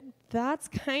shit. that's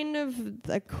kind of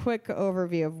a quick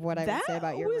overview of what I would say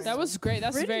about your room. That was great.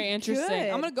 That's Pretty very interesting.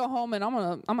 good. I'm gonna go home and I'm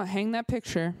gonna hang that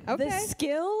picture. okay. The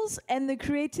skills and the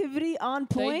creativity on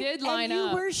point. did line and you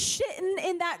up. were shitting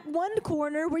in that one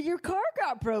corner where your car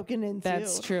got broken into.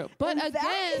 That's true. But And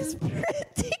that is again,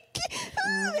 pretty.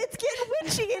 It's getting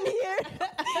witchy in here.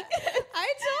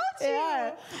 I told you.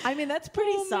 Yeah. I mean, that's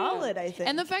pretty solid, I think.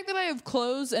 and the fact that I have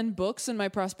clothes and books in my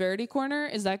prosperity corner,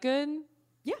 is that good?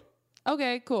 yeah,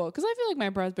 Okay, cool. Because I feel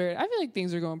like I feel like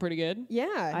things are going pretty good.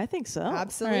 Yeah. I think so.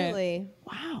 Absolutely.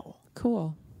 Wow.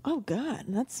 Cool. Oh God,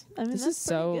 This that's is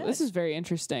so. pretty good. This is very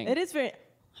interesting. It is very.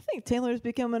 I think Taylor's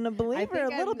becoming a believer a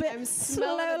little bit. I'm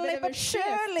smelling a slowly bit of but a shift.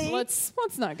 surely. Let's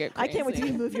not get I crazy. can't wait till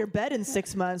you move your bed in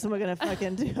 6 months, and we're gonna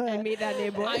fucking do it. And meet that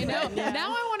new boy. I know. Now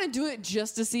I want to do it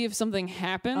just to see if something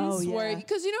happens. Oh, yeah.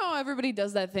 Because you know how everybody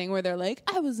does that thing where they're like,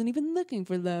 I wasn't even looking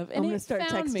for love, and I'm gonna it start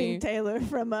found texting me. Taylor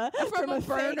from a a burner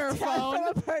phone. From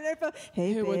a burner phone. Hey,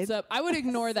 Hey, babe. what's up? I would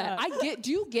ignore that.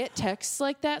 Do you get texts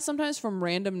like that sometimes from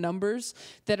random numbers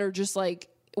that are just like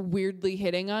weirdly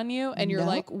hitting on you, and you're No.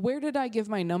 like, where did I give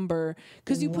my number?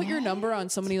 Because you put your number on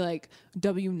so many like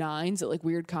W9s at like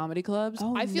weird comedy clubs.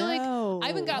 Oh, I feel no. like I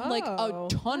haven't gotten like a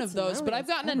ton of those, but I've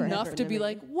gotten enough to be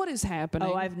like, what is happening?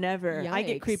 Oh, I've never. I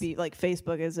get Yikes. creepy. Like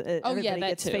Facebook is. Everybody that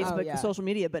gets too. Facebook, Oh, yeah. social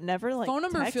media, but never like Phone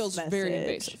number text feels message. very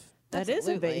invasive. That is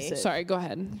Absolutely. invasive. Sorry, go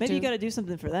ahead. Maybe you got to do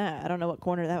something for that. I don't know what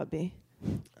corner that would be.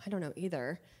 I don't know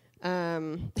either.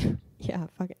 Yeah,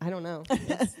 fuck it. I don't know.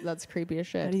 That's creepy as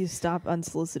How shit. do you stop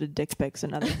unsolicited dick pics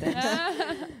and other things?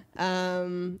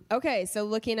 Okay, so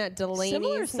looking at Delaney's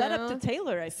Similar setup now. to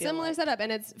Taylor, I feel. Similar like. setup,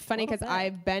 and it's funny because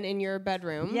I've been in your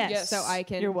bedroom. Yes. So I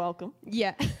can. You're welcome.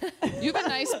 Yeah. You have a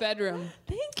nice bedroom.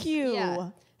 Thank you. Yeah.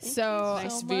 So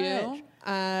Nice view.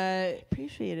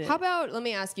 Appreciate it. How about, let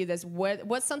me ask you this.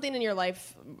 What's something in your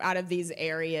life out of these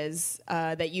areas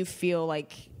that you feel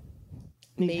like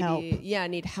Need help.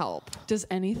 need help? Does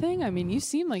anything? I mean, you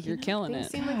seem like you're killing Things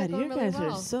it. seem like God, they're going you really guys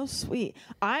well. are so sweet.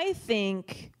 I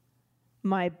think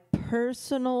my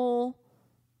personal,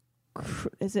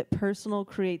 personal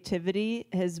creativity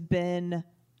has been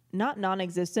not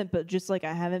non-existent, but just like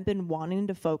I haven't been wanting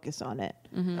to focus on it.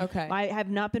 Okay. I have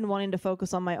not been wanting to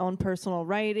focus on my own personal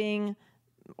writing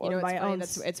or you know, my it's funny, own.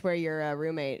 it's where your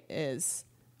roommate is.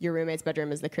 Your roommate's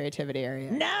bedroom is the creativity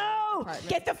area. No!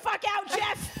 Get the fuck out,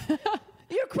 Jeff!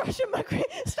 You're crushing my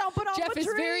stomping on Jeff my is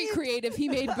very dreams. creative. He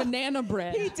made banana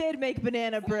bread. He did make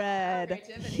banana bread.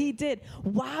 He did.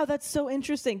 Wow, that's so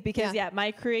interesting because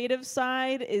my creative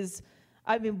side is,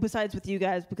 I mean, besides with you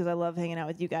guys, because I love hanging out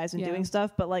with you guys and doing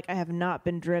stuff, but like I have not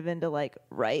been driven to like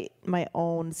write my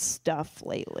own stuff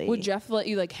lately. Would Jeff let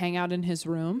you like hang out in his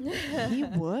room? He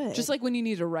would. Just like when you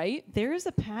need to write? There is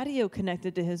a patio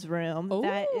connected to his room.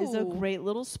 That is a Ooh. great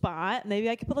little spot. Maybe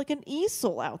I could put like an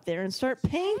easel out there and start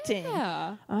painting.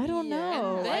 Yeah. I don't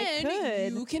know. And then I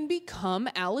could. you can become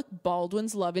Alec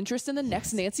Baldwin's love interest in the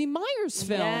next Nancy Myers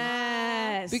film.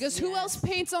 Yes. Because who else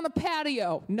paints on a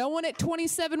patio? No one at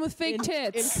 27 with fake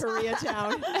tits. in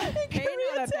Koreatown. Painting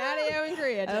on a patio in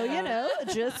Koreatown. Oh, you know,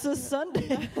 just a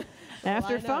Sunday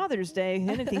after Father's Day,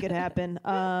 anything could happen.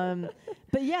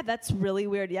 But yeah, that's really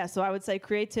weird. Yeah, so I would say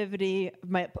creativity,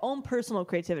 my own personal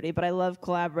creativity, but I love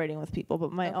collaborating with people.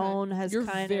 But my own has You're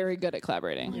kind very good at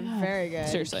collaborating. Very good.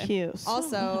 Seriously. cute. So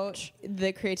Also, much.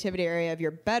 the creativity area of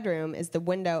your bedroom is the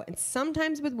window. And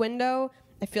sometimes with window,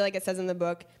 I feel like it says in the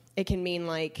book, it can mean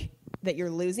like that you're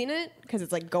losing it because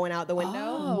it's like going out the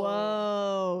window.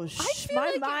 Whoa! feel my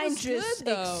like it mind was just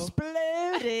good, though.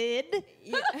 exploded.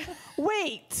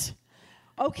 Wait.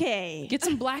 Okay. Get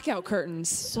some blackout curtains.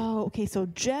 So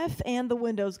Jeff and the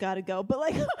windows got to go, but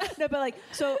like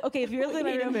so if you're looking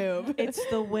at my room, it's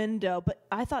the window. But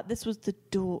I thought this was the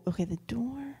door. Okay, the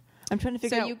door. I'm trying to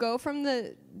figure So out. you go from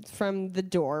the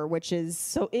door, which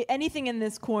is Anything in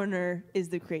this corner is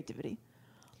the creativity.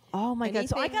 Oh my god!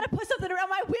 So I Anything- gotta put something around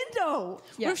my window.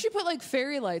 Yeah. What if she put like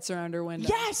fairy lights around her window?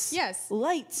 Yes. Yes.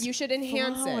 Lights. You should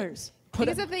enhance flowers.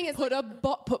 Because the thing is,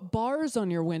 put bars on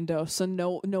your window so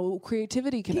no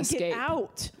creativity can escape. Get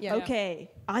out. Yeah. Okay,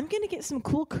 I'm gonna get some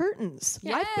cool curtains.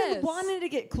 I've been Yes. wanting to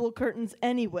get cool curtains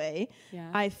anyway. Yeah.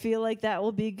 I feel like that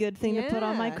will be a good thing to put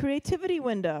on my Yeah. creativity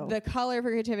window. the color for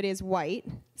creativity is white.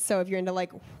 So if you're into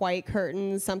like white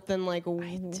curtains, something like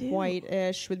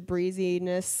white-ish with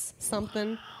breeziness,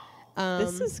 something.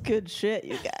 This is good shit,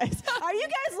 you guys. Are you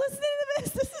guys listening to this?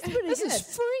 This is pretty This good. is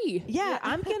free. Yeah,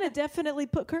 I'm gonna definitely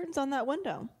put curtains on that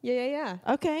window. Yeah.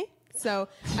 Okay. So,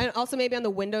 and also maybe on the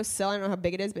windowsill, I don't know how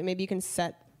big it is, but maybe you can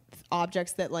set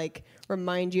objects that like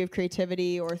remind you of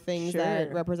creativity or things that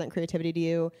Sure. represent creativity to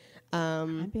you.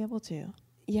 I'd be able to.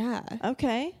 Yeah.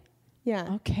 Okay.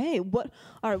 Yeah. Okay. All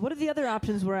right. What are the other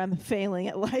options where I'm failing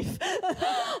at life?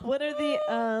 What are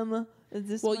the Is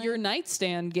this Well, my- your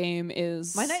nightstand game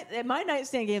is my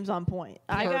nightstand game's on point.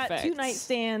 I got 2 Perfect.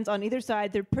 nightstands on either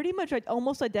side. They're pretty much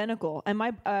almost identical. And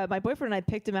my boyfriend and I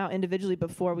picked them out individually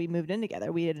before we moved in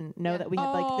together. We didn't know that we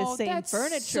had like the same that's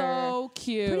furniture. so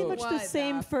cute. Pretty much the What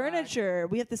same the fuck? furniture.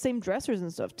 We have the same dressers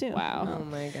and stuff too. Wow. Oh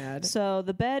my God. So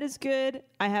the bed is good.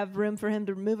 I have room for him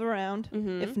to move around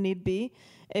if need be.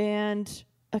 And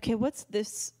okay, what's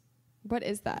this? What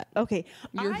is that? Okay,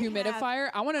 Your I have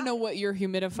humidifier? I want to know what your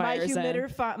humidifier is in.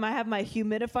 I have my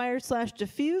humidifier /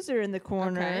 diffuser in the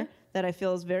corner Okay. that I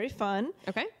feel is very fun.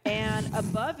 Okay. And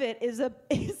above it is a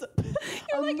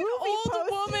You're like an old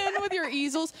woman with your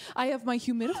easels. I have my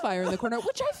humidifier in the corner,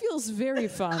 which I feel is very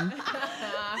fun.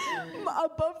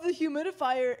 Above the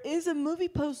humidifier is a movie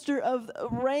poster of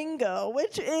Rango,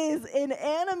 which is an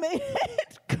animated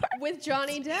With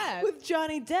Johnny Depp. with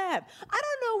Johnny Depp. I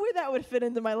don't know where that would fit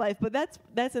into my life, but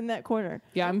that's in that corner.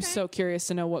 Yeah, I'm so curious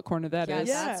to know what corner that is.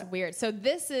 Yeah, that's weird. So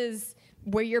this is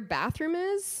where your bathroom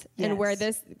is and where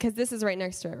Yes. because this is right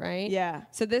next to it, right? Yeah.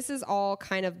 So this is all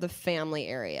kind of the family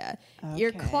area. Your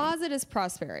Okay. closet is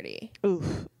prosperity.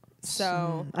 Oof.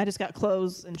 So I just got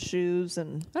clothes and shoes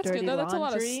and That's dirty good though. That's a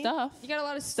lot of laundry. stuff. you got a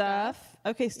lot of Stuff.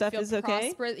 Okay, stuff Feel is okay.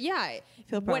 prosperous. Yeah.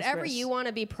 Feel Whatever prosperous. you want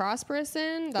to be prosperous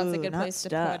in, that's a Ooh, good not place to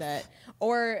stuff. put it.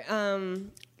 Or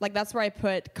like that's where I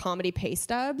put comedy pay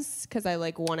stubs because I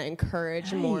like want to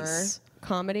encourage more Nice.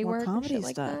 comedy More work and comedy shit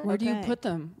like stuff. that. Where do you Okay. put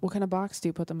them? What kind of box do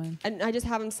you put them in? And I just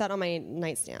have them set on my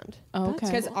nightstand. Oh, okay.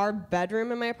 Because our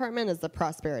bedroom in my apartment is the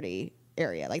prosperity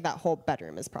area. Like that whole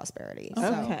bedroom is prosperity. So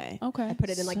Okay. Okay. I put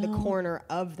it in like the corner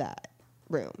of that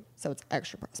room. So it's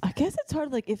extra prosperity. I guess it's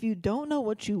hard. Like if you don't know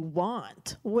what you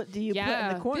want, what do you put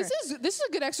in the corner? This is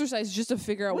a good exercise just to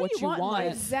figure out What what do you you want in want.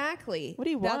 life? Exactly. What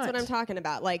do you That's want? what I'm talking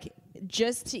about. Like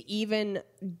just to even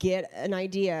get an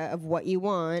idea of what you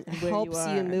want Where you helps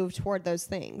you are. move toward those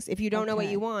things. If you don't know what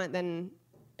Okay. you want, then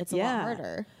it's a lot Yeah.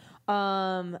 harder.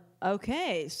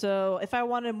 Okay. So if I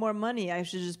wanted more money, I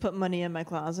should just put money in my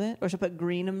closet, or should I put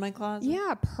green in my closet?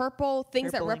 Yeah, purple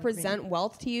things Purple that and green. represent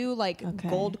wealth to you, like Okay.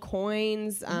 gold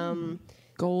coins.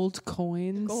 Gold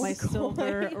coins. My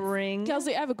silver ring.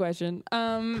 Kelsey, I have a question.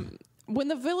 When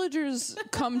the villagers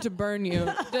come to burn you,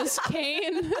 does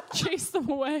Cain chase them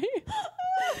away?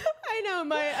 I know,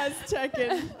 my Aztec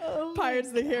and Pirates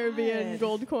of the Caribbean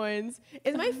gold coins.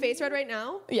 Is my face red right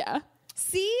now? Yeah.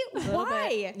 See?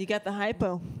 Why? You got the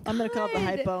hypo. I'm gonna call it the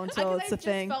hypo until it's a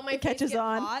thing. Felt my It catches face get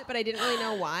on. hot, but I didn't really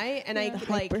know why. And I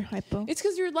The like hypo. It's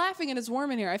because you're laughing and it's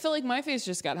warm in here. I feel like my face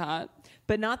just got hot.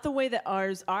 But not the way that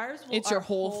ours. Ours. Will, It's your our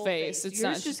whole face. It's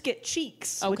Yours not just get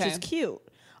cheeks, which Okay. is cute.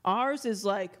 Ours is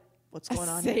like, what's going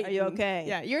on here? Are you Satan. okay?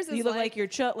 Yeah, yours is You look like like you're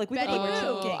like we look Betty like we're Boop.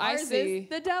 choking. I Ours see. is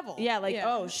the devil. Yeah, like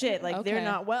oh shit, like they're Okay.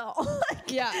 not well.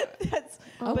 Like, Yeah. that's.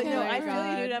 But Okay. no, Oh my I feel you,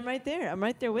 God. dude. I'm right there. I'm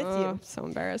right there with Oh, you. I'm so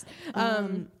embarrassed.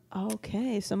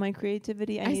 Okay, so my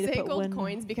creativity. I I need to say put gold one.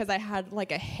 coins because I had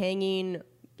like a hanging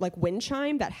like wind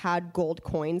chime that had gold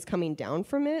coins coming down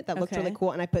from it that looked Okay. really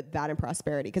cool, and I put that in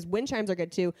prosperity because wind chimes are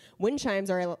good too. Wind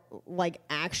chimes are like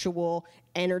actual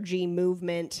energy,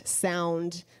 movement,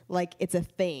 sound, like it's a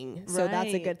thing. So that's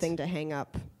a Right. good thing to hang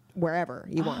up wherever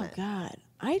you want Oh it. God.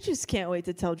 I just can't wait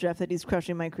to tell Jeff that he's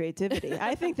crushing my creativity.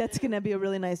 I think that's going to be a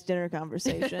really nice dinner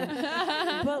conversation.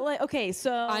 But like, okay,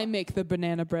 so I make the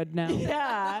banana bread now.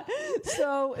 yeah.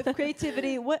 So if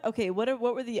creativity, what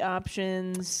were the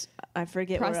options? I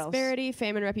forget where else. Prosperity,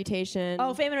 fame, and reputation.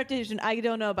 Oh, fame and reputation. I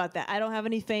don't know about that. I don't have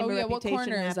any fame Oh, or yeah, what reputation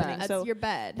corner is that? happening. That's so your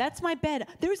bed. That's my bed.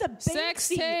 There's a Banksy. Sex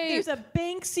tape. There's a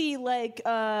Banksy like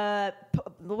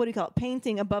what do you call it?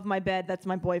 Painting above my bed. That's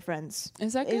my boyfriend's.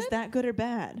 Is that Is good? that good or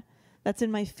bad? That's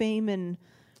in my fame and.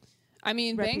 I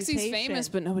mean, Banksy's Reputation. famous,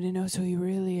 but nobody knows who he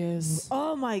really is.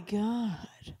 Oh my God.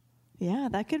 Yeah,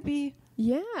 that could be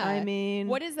yeah. I mean-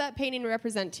 what does that painting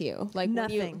represent to you? Like when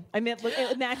you- nothing. I mean,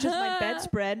 it matches my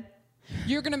bedspread,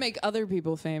 You're gonna make other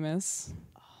people famous.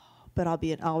 but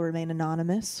I'll remain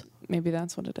anonymous. maybe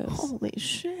that's what it is. Holy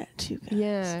shit, you guys.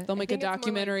 Yeah. They'll make a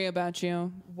documentary about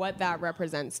you. What that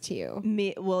represents to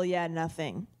you. Well, yeah,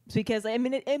 nothing. Because I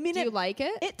mean, Do you like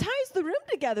it? It ties the room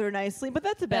together nicely, but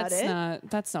that's about it.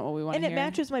 That's not what we want to And hear. it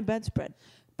matches my bedspread.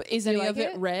 But is any like of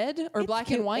it it? red or It's black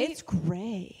cute. and white? It's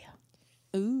gray.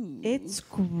 Ooh. It's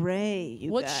gray.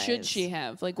 You What guys. should she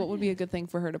have? Like, what would be a good thing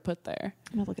for her to put there?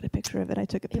 I'm gonna look at a picture of it. I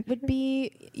took a picture. It would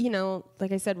be,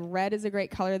 like I said, red is a great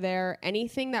color there.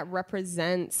 Anything that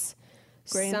represents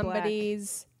Gray and black.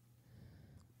 somebody's.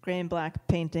 Gray and black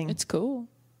painting. It's cool.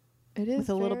 It is with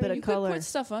a little bit very- of color. Could put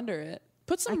stuff under it.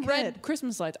 Put some I red could.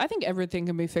 Christmas lights. I think everything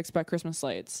can be fixed by Christmas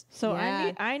lights. So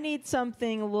Yeah. I need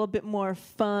something a little bit more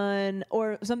fun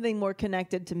or something more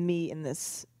connected to me in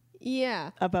this. Yeah.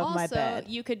 Above my Also, bed.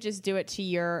 you could just do it to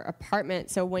your apartment.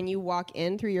 So when you walk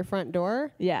in through your front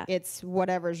door, Yeah. it's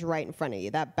whatever's right in front of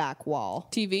you, that back wall.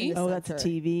 TV? in the Oh, that's a center.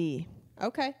 TV.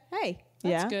 Okay. Hey.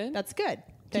 Yeah. That's good. That's good.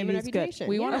 Fame and TV's good. reputation.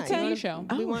 We want a Yeah, TV you wanna- show.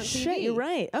 We Oh want shit, TV. you're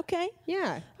right. Okay.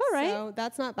 Yeah. All right. So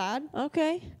that's not bad.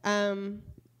 Okay.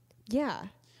 Yeah.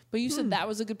 But you said that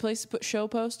was a good place to put show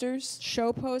posters?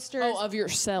 Show posters Oh, of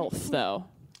yourself, though.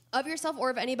 of yourself or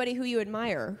of anybody who you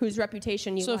admire, whose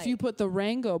reputation you So like. if you put the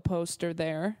Rango poster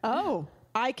there. Oh,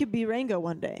 I could be Rango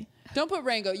one day. Don't put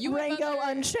Rango. You have Rango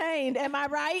other- Unchained. Am I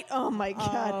right? Oh my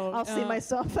God. I'll see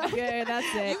myself. Okay, that's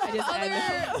it. I just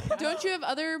Other, don't you have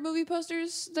other movie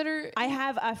posters that are... I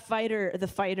have the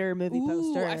Fighter movie Ooh,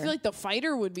 poster. I feel like the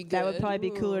Fighter would be good. that would probably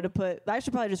be cooler to put. I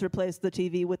should probably just replace the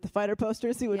TV with the Fighter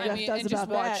poster. See what I Jeff mean, does and just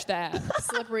about watch that. that.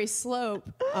 slippery slope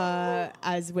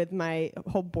as with my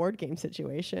whole board game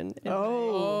situation.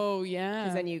 Oh, yeah.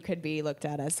 Because then you could be looked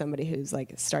at as somebody who's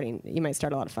like you might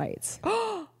start a lot of fights.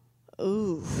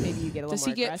 Ooh. Maybe you get a Does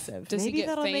little he more get aggressive. does he Maybe get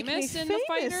that'll make me famous in the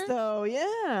famous, Fighter? though.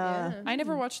 Yeah. I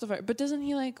never watched the Fighter, but doesn't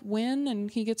he like win and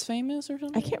he gets famous or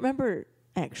something? I can't remember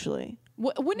actually.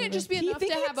 Wouldn't it just be Do you enough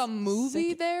think to have a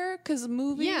movie there? Because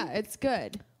movie. Yeah, it's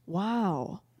good.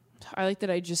 Wow. I like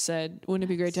that I just said, wouldn't it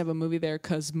be great to have a movie there?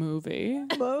 Because movie.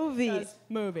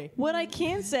 Movie. What I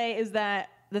can say is that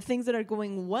the things that are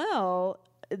going well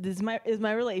is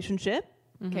my relationship.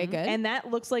 Okay, good. And that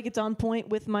looks like it's on point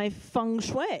with my feng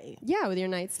shui, yeah, with your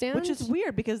nightstand. which is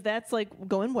weird because that's like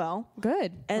going well.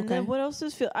 good. And then what else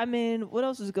is what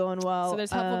else is going well? So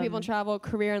there's helpful people in travel,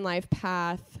 career and life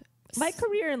path. My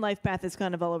career and life path is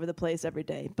kind of all over the place every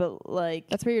day, but like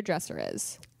That's where your dresser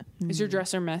is. Is your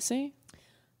dresser messy?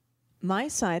 my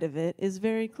side of it is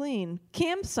very clean.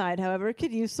 Cam's side, however,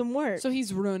 could use some work. So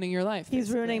he's ruining your life. He's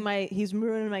basically.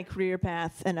 ruining my career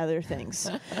path and other things.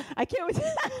 I can't wait.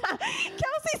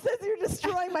 Kelsey says you're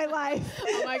destroying my life.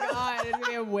 Oh my God, it's gonna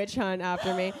be a witch hunt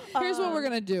after me. Here's what we're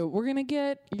gonna do. We're gonna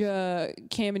get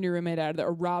Cam and your roommate out of there,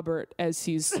 or Robert, as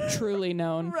he's truly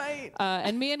known. Right.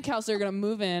 And me and Kelsey are gonna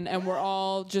move in, and we're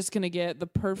all just gonna get the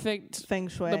perfect Feng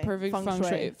shui. The perfect feng shui. I'm Feng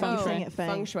saying shui. it feng.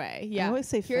 Feng shui. Yeah. I always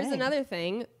say Here's feng. another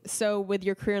thing. So with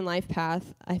your career and life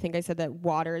path, I think I said that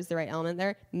water is the right element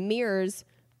there.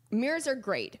 Mirrors are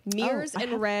great. Mirrors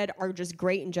and red are just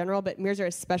great in general, but mirrors are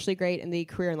especially great in the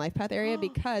career and life path area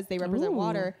because they represent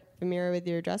water. A mirror with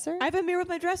your dresser. I have a mirror with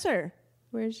my dresser.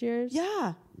 Where's yours?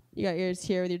 Yeah. You got yours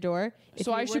here with your door. If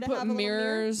So you I were should to put have a little mirror,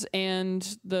 mirrors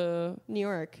and the New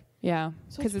York. yeah.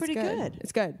 So it's pretty good.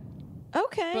 It's good.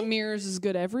 Okay. But mirrors is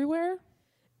good everywhere.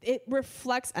 It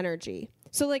reflects energy.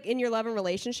 So like in your love and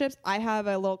relationships, I have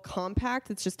a little compact.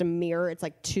 It's just a mirror. It's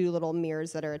like two little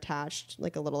mirrors that are attached,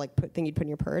 like a little like thing you'd put in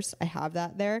your purse. I have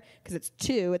that there because it's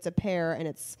two. It's a pair, and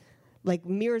it's like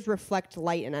mirrors reflect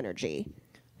light and energy.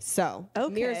 So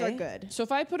mirrors are good. So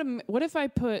if I put what if I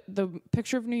put the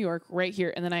picture of New York right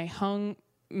here, and then I hung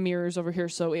mirrors over here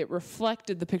so it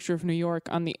reflected the picture of New York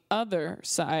on the other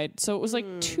side, so it was like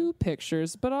two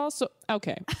pictures, but also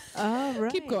okay. All right.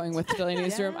 Keep going with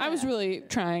Delaney's room. I was really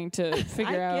trying to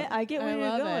figure out. I get where you're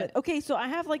love going. it. Okay, so I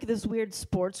have like this weird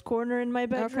sports corner in my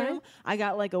bedroom. I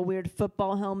got like a weird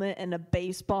football helmet and a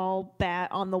baseball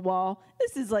bat on the wall.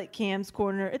 This is like Cam's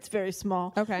corner. It's very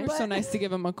small. Okay. You're so nice to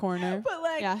give him a corner. But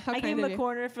like, Yeah, how I gave kind him of a you.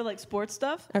 corner for like sports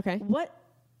stuff. Okay. What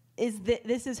is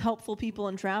this? Is helpful people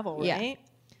in travel, Yeah. right?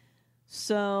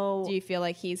 So Do you feel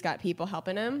like he's got people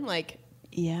helping him? Like,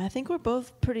 yeah, I think we're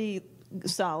both pretty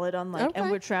solid on like, and Okay.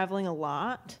 we're traveling a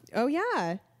lot. oh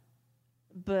yeah.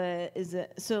 But is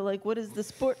it so? Like, what does the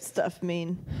sports stuff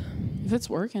mean? If it's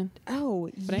working. Oh,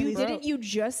 But ain't broke. didn't you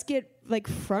just get like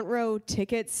front row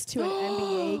tickets to an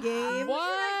NBA game?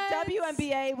 What?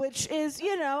 WNBA, which is we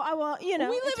live We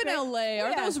live in LA.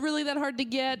 Are those really that hard to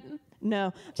get?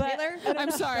 No, but Taylor? I'm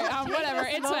sorry. Whatever.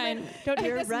 It's fine. Don't take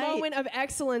You're this right. moment of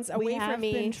excellence we away have from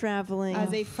me been traveling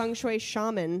as a feng shui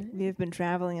shaman. We have been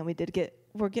traveling, and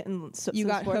we're getting You some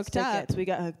got sports hooked up. tickets. We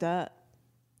got hooked up.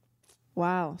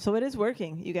 Wow. So it is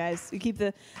working, you guys. You keep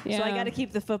the so I got to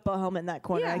keep the football helmet in that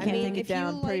corner. I can't take it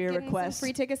down per your request.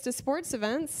 Free tickets to sports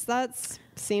events. That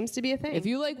seems to be a thing. If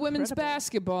you like women's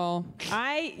basketball,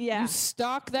 you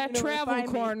stock that travel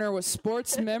corner with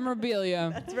sports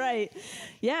memorabilia. That's right.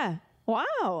 Yeah.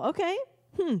 Wow. Okay.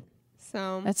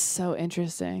 So that's so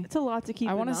interesting. It's a lot to keep.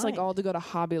 I in want us mind. all to go to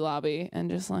Hobby Lobby and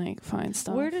just like find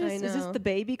stuff. Where is this the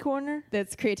baby corner?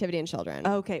 That's creativity and children.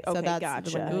 Okay. So that's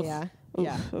gotcha. the window, yeah. Oof,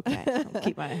 Yeah. Okay. I'll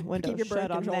keep my window your shut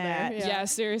birth on control that. there. Yeah,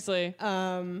 seriously.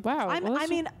 Wow. I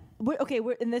mean,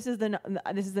 and this is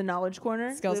the knowledge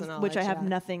corner, Skills and which I knowledge, have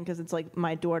nothing because it's like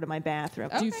my door to my bathroom.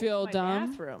 Do you feel My dumb?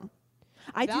 bathroom.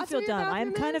 I do That's feel where your dumb. I am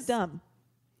bathroom kind is? of dumb.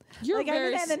 You're like I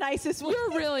mean that in the nicest way.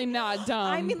 You're really not dumb.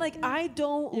 I mean, like I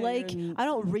don't I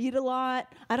don't read a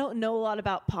lot. I don't know a lot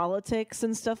about politics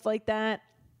and stuff like that.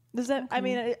 Does that? I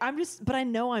mean, but I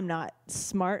know I'm not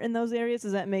smart in those areas.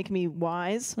 Does that make me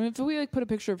wise? I mean, if we like put a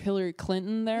picture of Hillary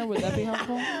Clinton there, would that be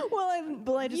helpful?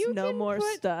 I just know more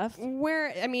stuff.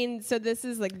 Where I mean, so this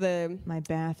is like my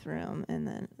bathroom, and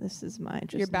then this is my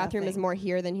just your bathroom is nothing. more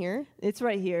here than here. It's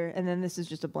right here, and then this is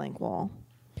just a blank wall.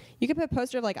 You could put a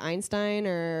poster of like Einstein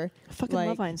or I fucking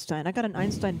love Einstein. I got an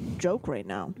Einstein joke right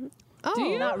now. Oh, do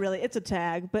you? Not really. It's a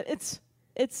tag, but it's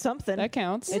something. That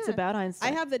counts. It's about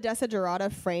Einstein. I have the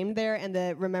Desiderata framed there, and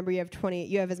the remember you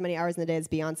have as many hours in the day as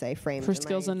Beyonce framed For in my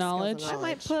skills and knowledge. I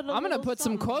might put. I'm gonna put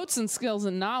some quotes and skills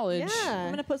and knowledge. Yeah, I'm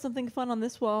gonna put something fun on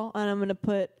this wall, and I'm gonna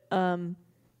put what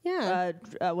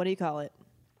do you call it?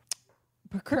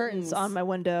 Curtains on my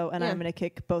window, and I'm gonna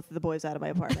kick both of the boys out of my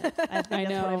apartment. I know.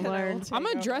 That's what I've learned. I'm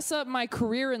gonna dress up my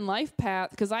career and life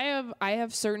path because I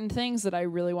have certain things that I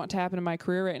really want to happen in my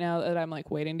career right now that I'm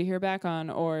like waiting to hear back on,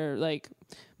 or like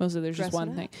mostly there's just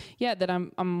one thing. Yeah, that I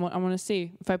want to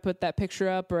see if I put that picture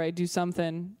up or I do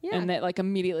something, and that like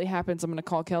immediately happens. I'm gonna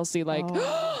call Kelsey like,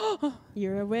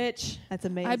 "You're a witch." That's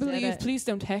amazing. I believe. Please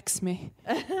don't text me.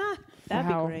 That'd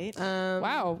be great.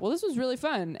 Wow. Well, this was really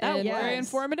fun and very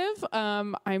informative.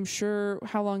 I'm sure.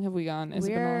 How long have we gone? Has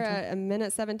it been a long We're time? a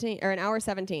minute 17 or an hour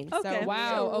 17. Okay. So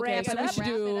Wow. Okay. So we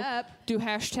should wrap it do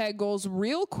hashtag goals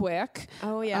real quick.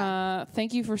 Oh yeah.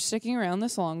 Thank you for sticking around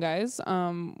this long, guys.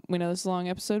 We know this is a long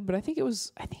episode, but I think it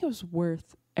was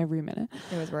worth every minute.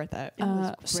 It was worth it.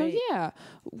 So yeah,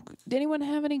 did anyone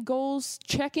have any goals,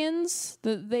 check-ins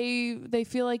that they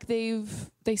feel like they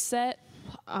set?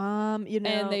 And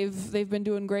they've been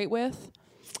doing great with.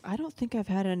 I don't think I've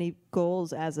had any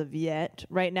goals as of yet.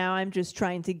 Right now, I'm just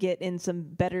trying to get in some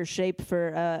better shape for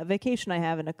a vacation I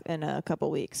have in a couple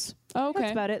weeks. Okay,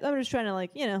 that's about it. I'm just trying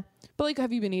to But like,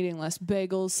 have you been eating less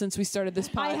bagels since we started this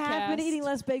podcast? I have been eating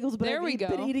less bagels, but I've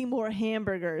been eating more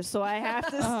hamburgers. So I have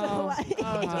to.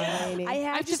 I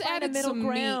have I've to just find added a middle some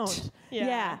ground. meat.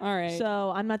 Yeah. All right.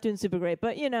 So I'm not doing super great,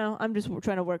 but I'm just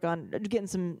trying to work on getting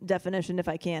some definition if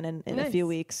I can in a few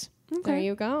weeks. There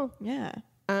you go. Yeah.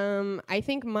 I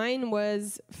think mine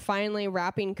was finally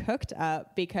wrapping Cooked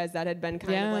up because that had been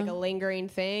kind of like a lingering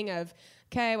thing of,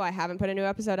 okay, well, I haven't put a new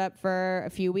episode up for a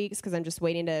few weeks because I'm just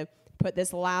waiting to put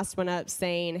this last one up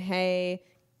saying, hey,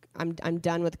 I'm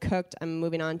done with Cooked. I'm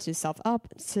moving on to oh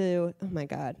my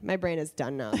God, my brain is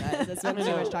done now. That's been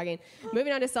too much talking.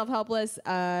 Moving on to Self-Helpless.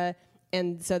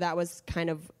 And so that was kind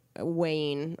of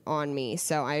weighing on me.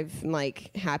 So I'm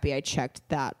like happy I checked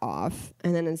that off.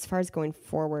 And then as far as going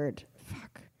forward,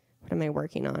 what am I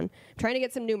working on? I'm trying to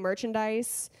get some new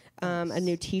merchandise, a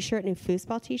new t-shirt, new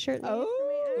foosball t-shirt. I'm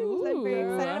very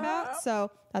excited about. So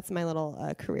that's my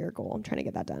little career goal. I'm trying to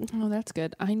get that done. Oh, that's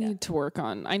good. I need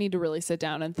to really sit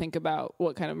down and think about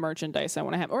what kind of merchandise I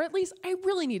want to have. Or at least I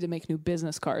really need to make new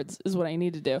business cards is what I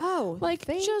need to do. Oh, like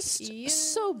just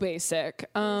so basic.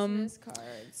 Business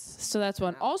cards. So that's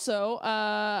one. Also,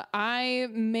 I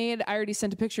already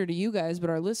sent a picture to you guys, but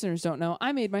our listeners don't know.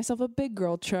 I made myself a big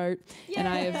girl chart and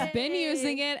I have been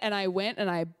using it, and I went and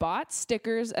I bought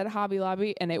stickers at Hobby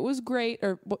Lobby and it was great.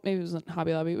 Or maybe it wasn't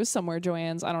Hobby Lobby. It was somewhere,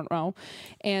 Joann's. I don't know.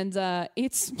 And I'm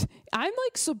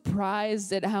like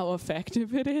surprised at how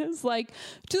effective it is. Like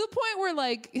to the point where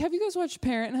like, have you guys watched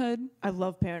Parenthood? I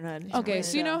love Parenthood. Okay,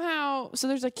 so you know so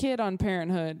there's a kid on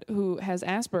Parenthood who has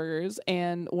Asperger's,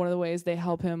 and one of the ways they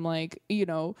help him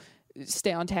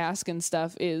stay on task and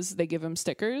stuff is they give him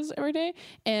stickers every day.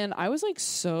 And I was like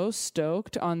so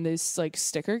stoked on this like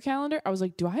sticker calendar. I was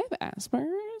like, do I have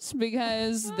Asperger's?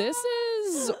 Because this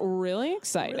is really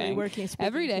exciting. Really working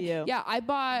every day. To you. Yeah, I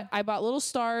bought little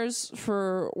stars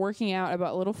for working out. I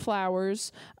bought little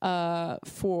flowers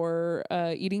for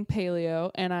eating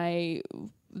paleo, and I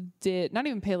did not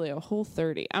even paleo,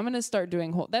 Whole30. I'm gonna start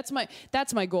doing that's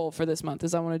my goal for this month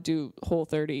is I want to do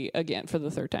Whole30 again for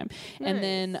the third time. Nice. And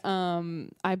then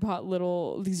I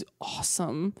bought these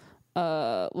awesome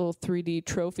little 3D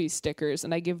trophy stickers,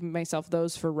 and I give myself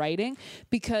those for writing,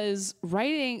 because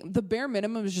writing, the bare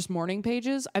minimum is just morning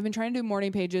pages. I've been trying to do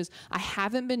morning pages. I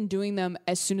haven't been doing them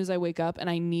as soon as I wake up, and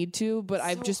I need to, but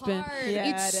I've just been,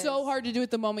 it's so hard to do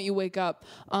it the moment you wake up.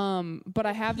 But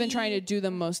I have been trying to do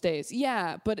them most days.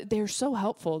 Yeah, but they're so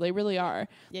helpful. They really are.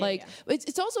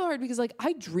 It's also hard because like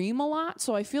I dream a lot,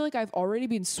 so I feel like I've already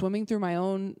been swimming through my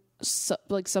own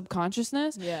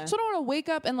subconsciousness. So I don't want to wake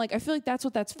up and like, I feel like that's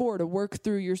what that's for, to work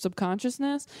through your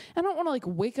subconsciousness. I don't want to like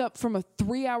wake up from a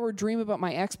 3-hour dream about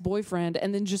my ex-boyfriend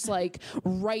and then just like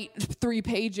write 3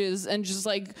 pages and just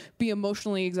like be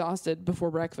emotionally exhausted before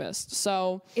breakfast.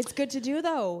 So it's good to do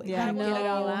though. Yeah, get it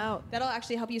all out. That'll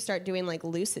actually help you start doing like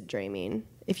lucid dreaming.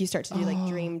 If you start to do like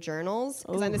dream journals,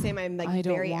 because I'm the same. I'm like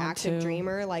very active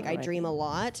dreamer. Like I dream a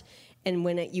lot. And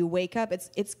when you wake up,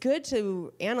 it's good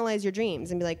to analyze your dreams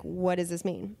and be like, what does this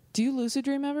mean? Do you lucid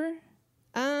dream ever?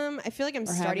 I feel like I'm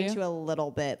starting to a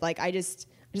little bit. Like I just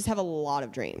have a lot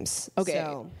of dreams. Okay.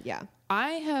 So, yeah. I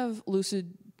have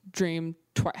lucid dreamed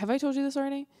twice. Have I told you this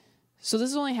already? So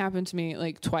this has only happened to me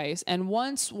like twice. And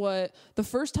once the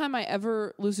first time I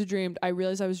ever lucid dreamed, I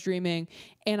realized I was dreaming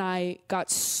and I got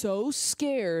so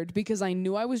scared because I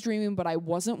knew I was dreaming, but I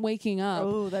wasn't waking up.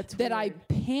 Oh, that's that weird. I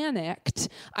panicked.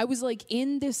 I was like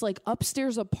in this like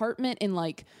upstairs apartment in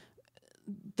like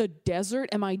the desert,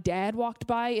 and my dad walked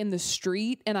by in the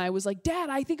street, and I was like, Dad,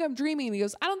 I think I'm dreaming. And he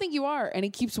goes, I don't think you are. And he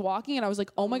keeps walking, and I was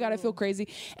like, oh my God, I feel crazy.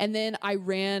 And then I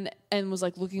ran and was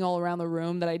like looking all around the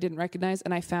room that I didn't recognize,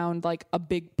 and I found like a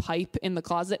big pipe in the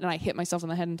closet, and I hit myself in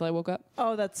the head until I woke up.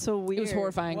 Oh, that's so weird. It was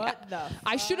horrifying. What the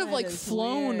I should have like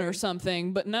flown or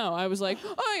something, but no, I was like,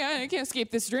 oh yeah, I can't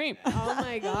escape this dream. Oh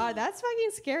my God, that's fucking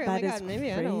scary. Oh my God,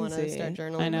 maybe I don't want to start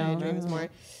journaling my dreams more.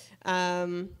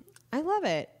 I love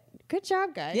it. Good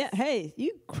job, guys. Yeah, hey,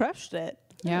 you crushed it.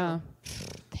 Yeah.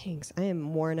 Thanks. I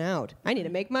am worn out. I need to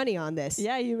make money on this.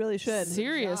 Yeah, you really should.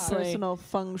 Seriously. Personal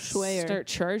feng shui. Start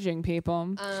charging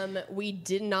people. We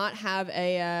did not have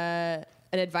an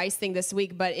advice thing this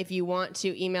week, but if you want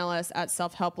to email us at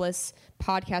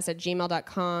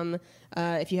selfhelplesspodcast@gmail.com,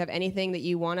 if you have anything that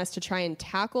you want us to try and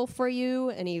tackle for you,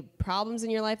 any problems in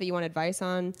your life that you want advice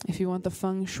on. If you want the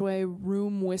feng shui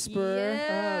room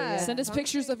whisperer, send us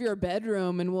pictures of your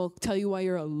bedroom and we'll tell you why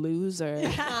you're a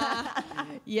loser.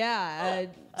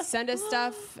 Send us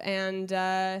stuff,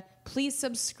 and please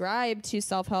subscribe to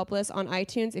Self Helpless on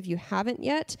iTunes if you haven't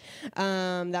yet.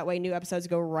 That way new episodes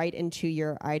go right into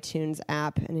your iTunes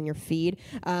app and in your feed.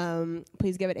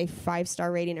 Please give it a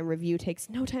 5-star rating and review. Takes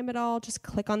no time at all. Just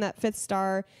click on that 5th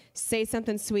star, say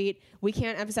something sweet. We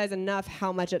can't emphasize enough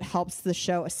how much it helps the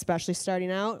show, especially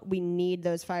starting out. We need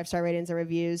those 5-star ratings and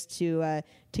reviews to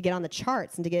get on the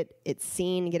charts and to get it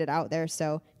seen and get it out there.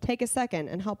 So take a second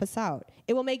and help us out.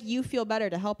 It will make you feel better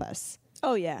to help us.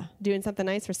 Oh, yeah. Doing something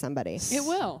nice for somebody. It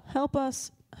will. Help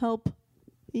us help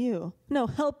you. No,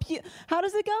 help you. How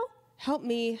does it go? Help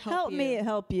me help you. Me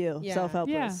help you. Yeah.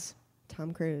 Self-helpless.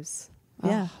 Tom Cruise.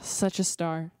 Yeah. Such a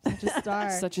star. Such a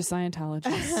star. Such a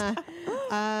Scientologist.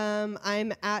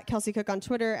 I'm at Kelsey Cook on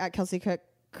Twitter, at Kelsey Cook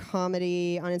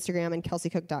Comedy on Instagram, and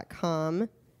kelseycook.com.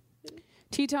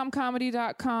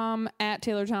 ttomcomedy.com, at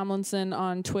Taylor Tomlinson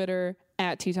on Twitter,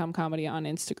 at ttomcomedy on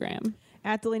Instagram.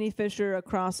 At Delaney Fisher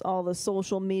across all the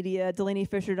social media,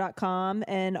 DelaneyFisher.com.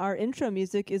 And our intro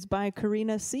music is by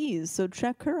Karina Sees. So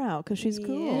check her out because she's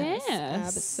cool. Yes.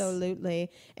 Absolutely.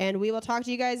 And we will talk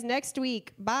to you guys next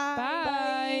week. Bye.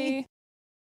 Bye.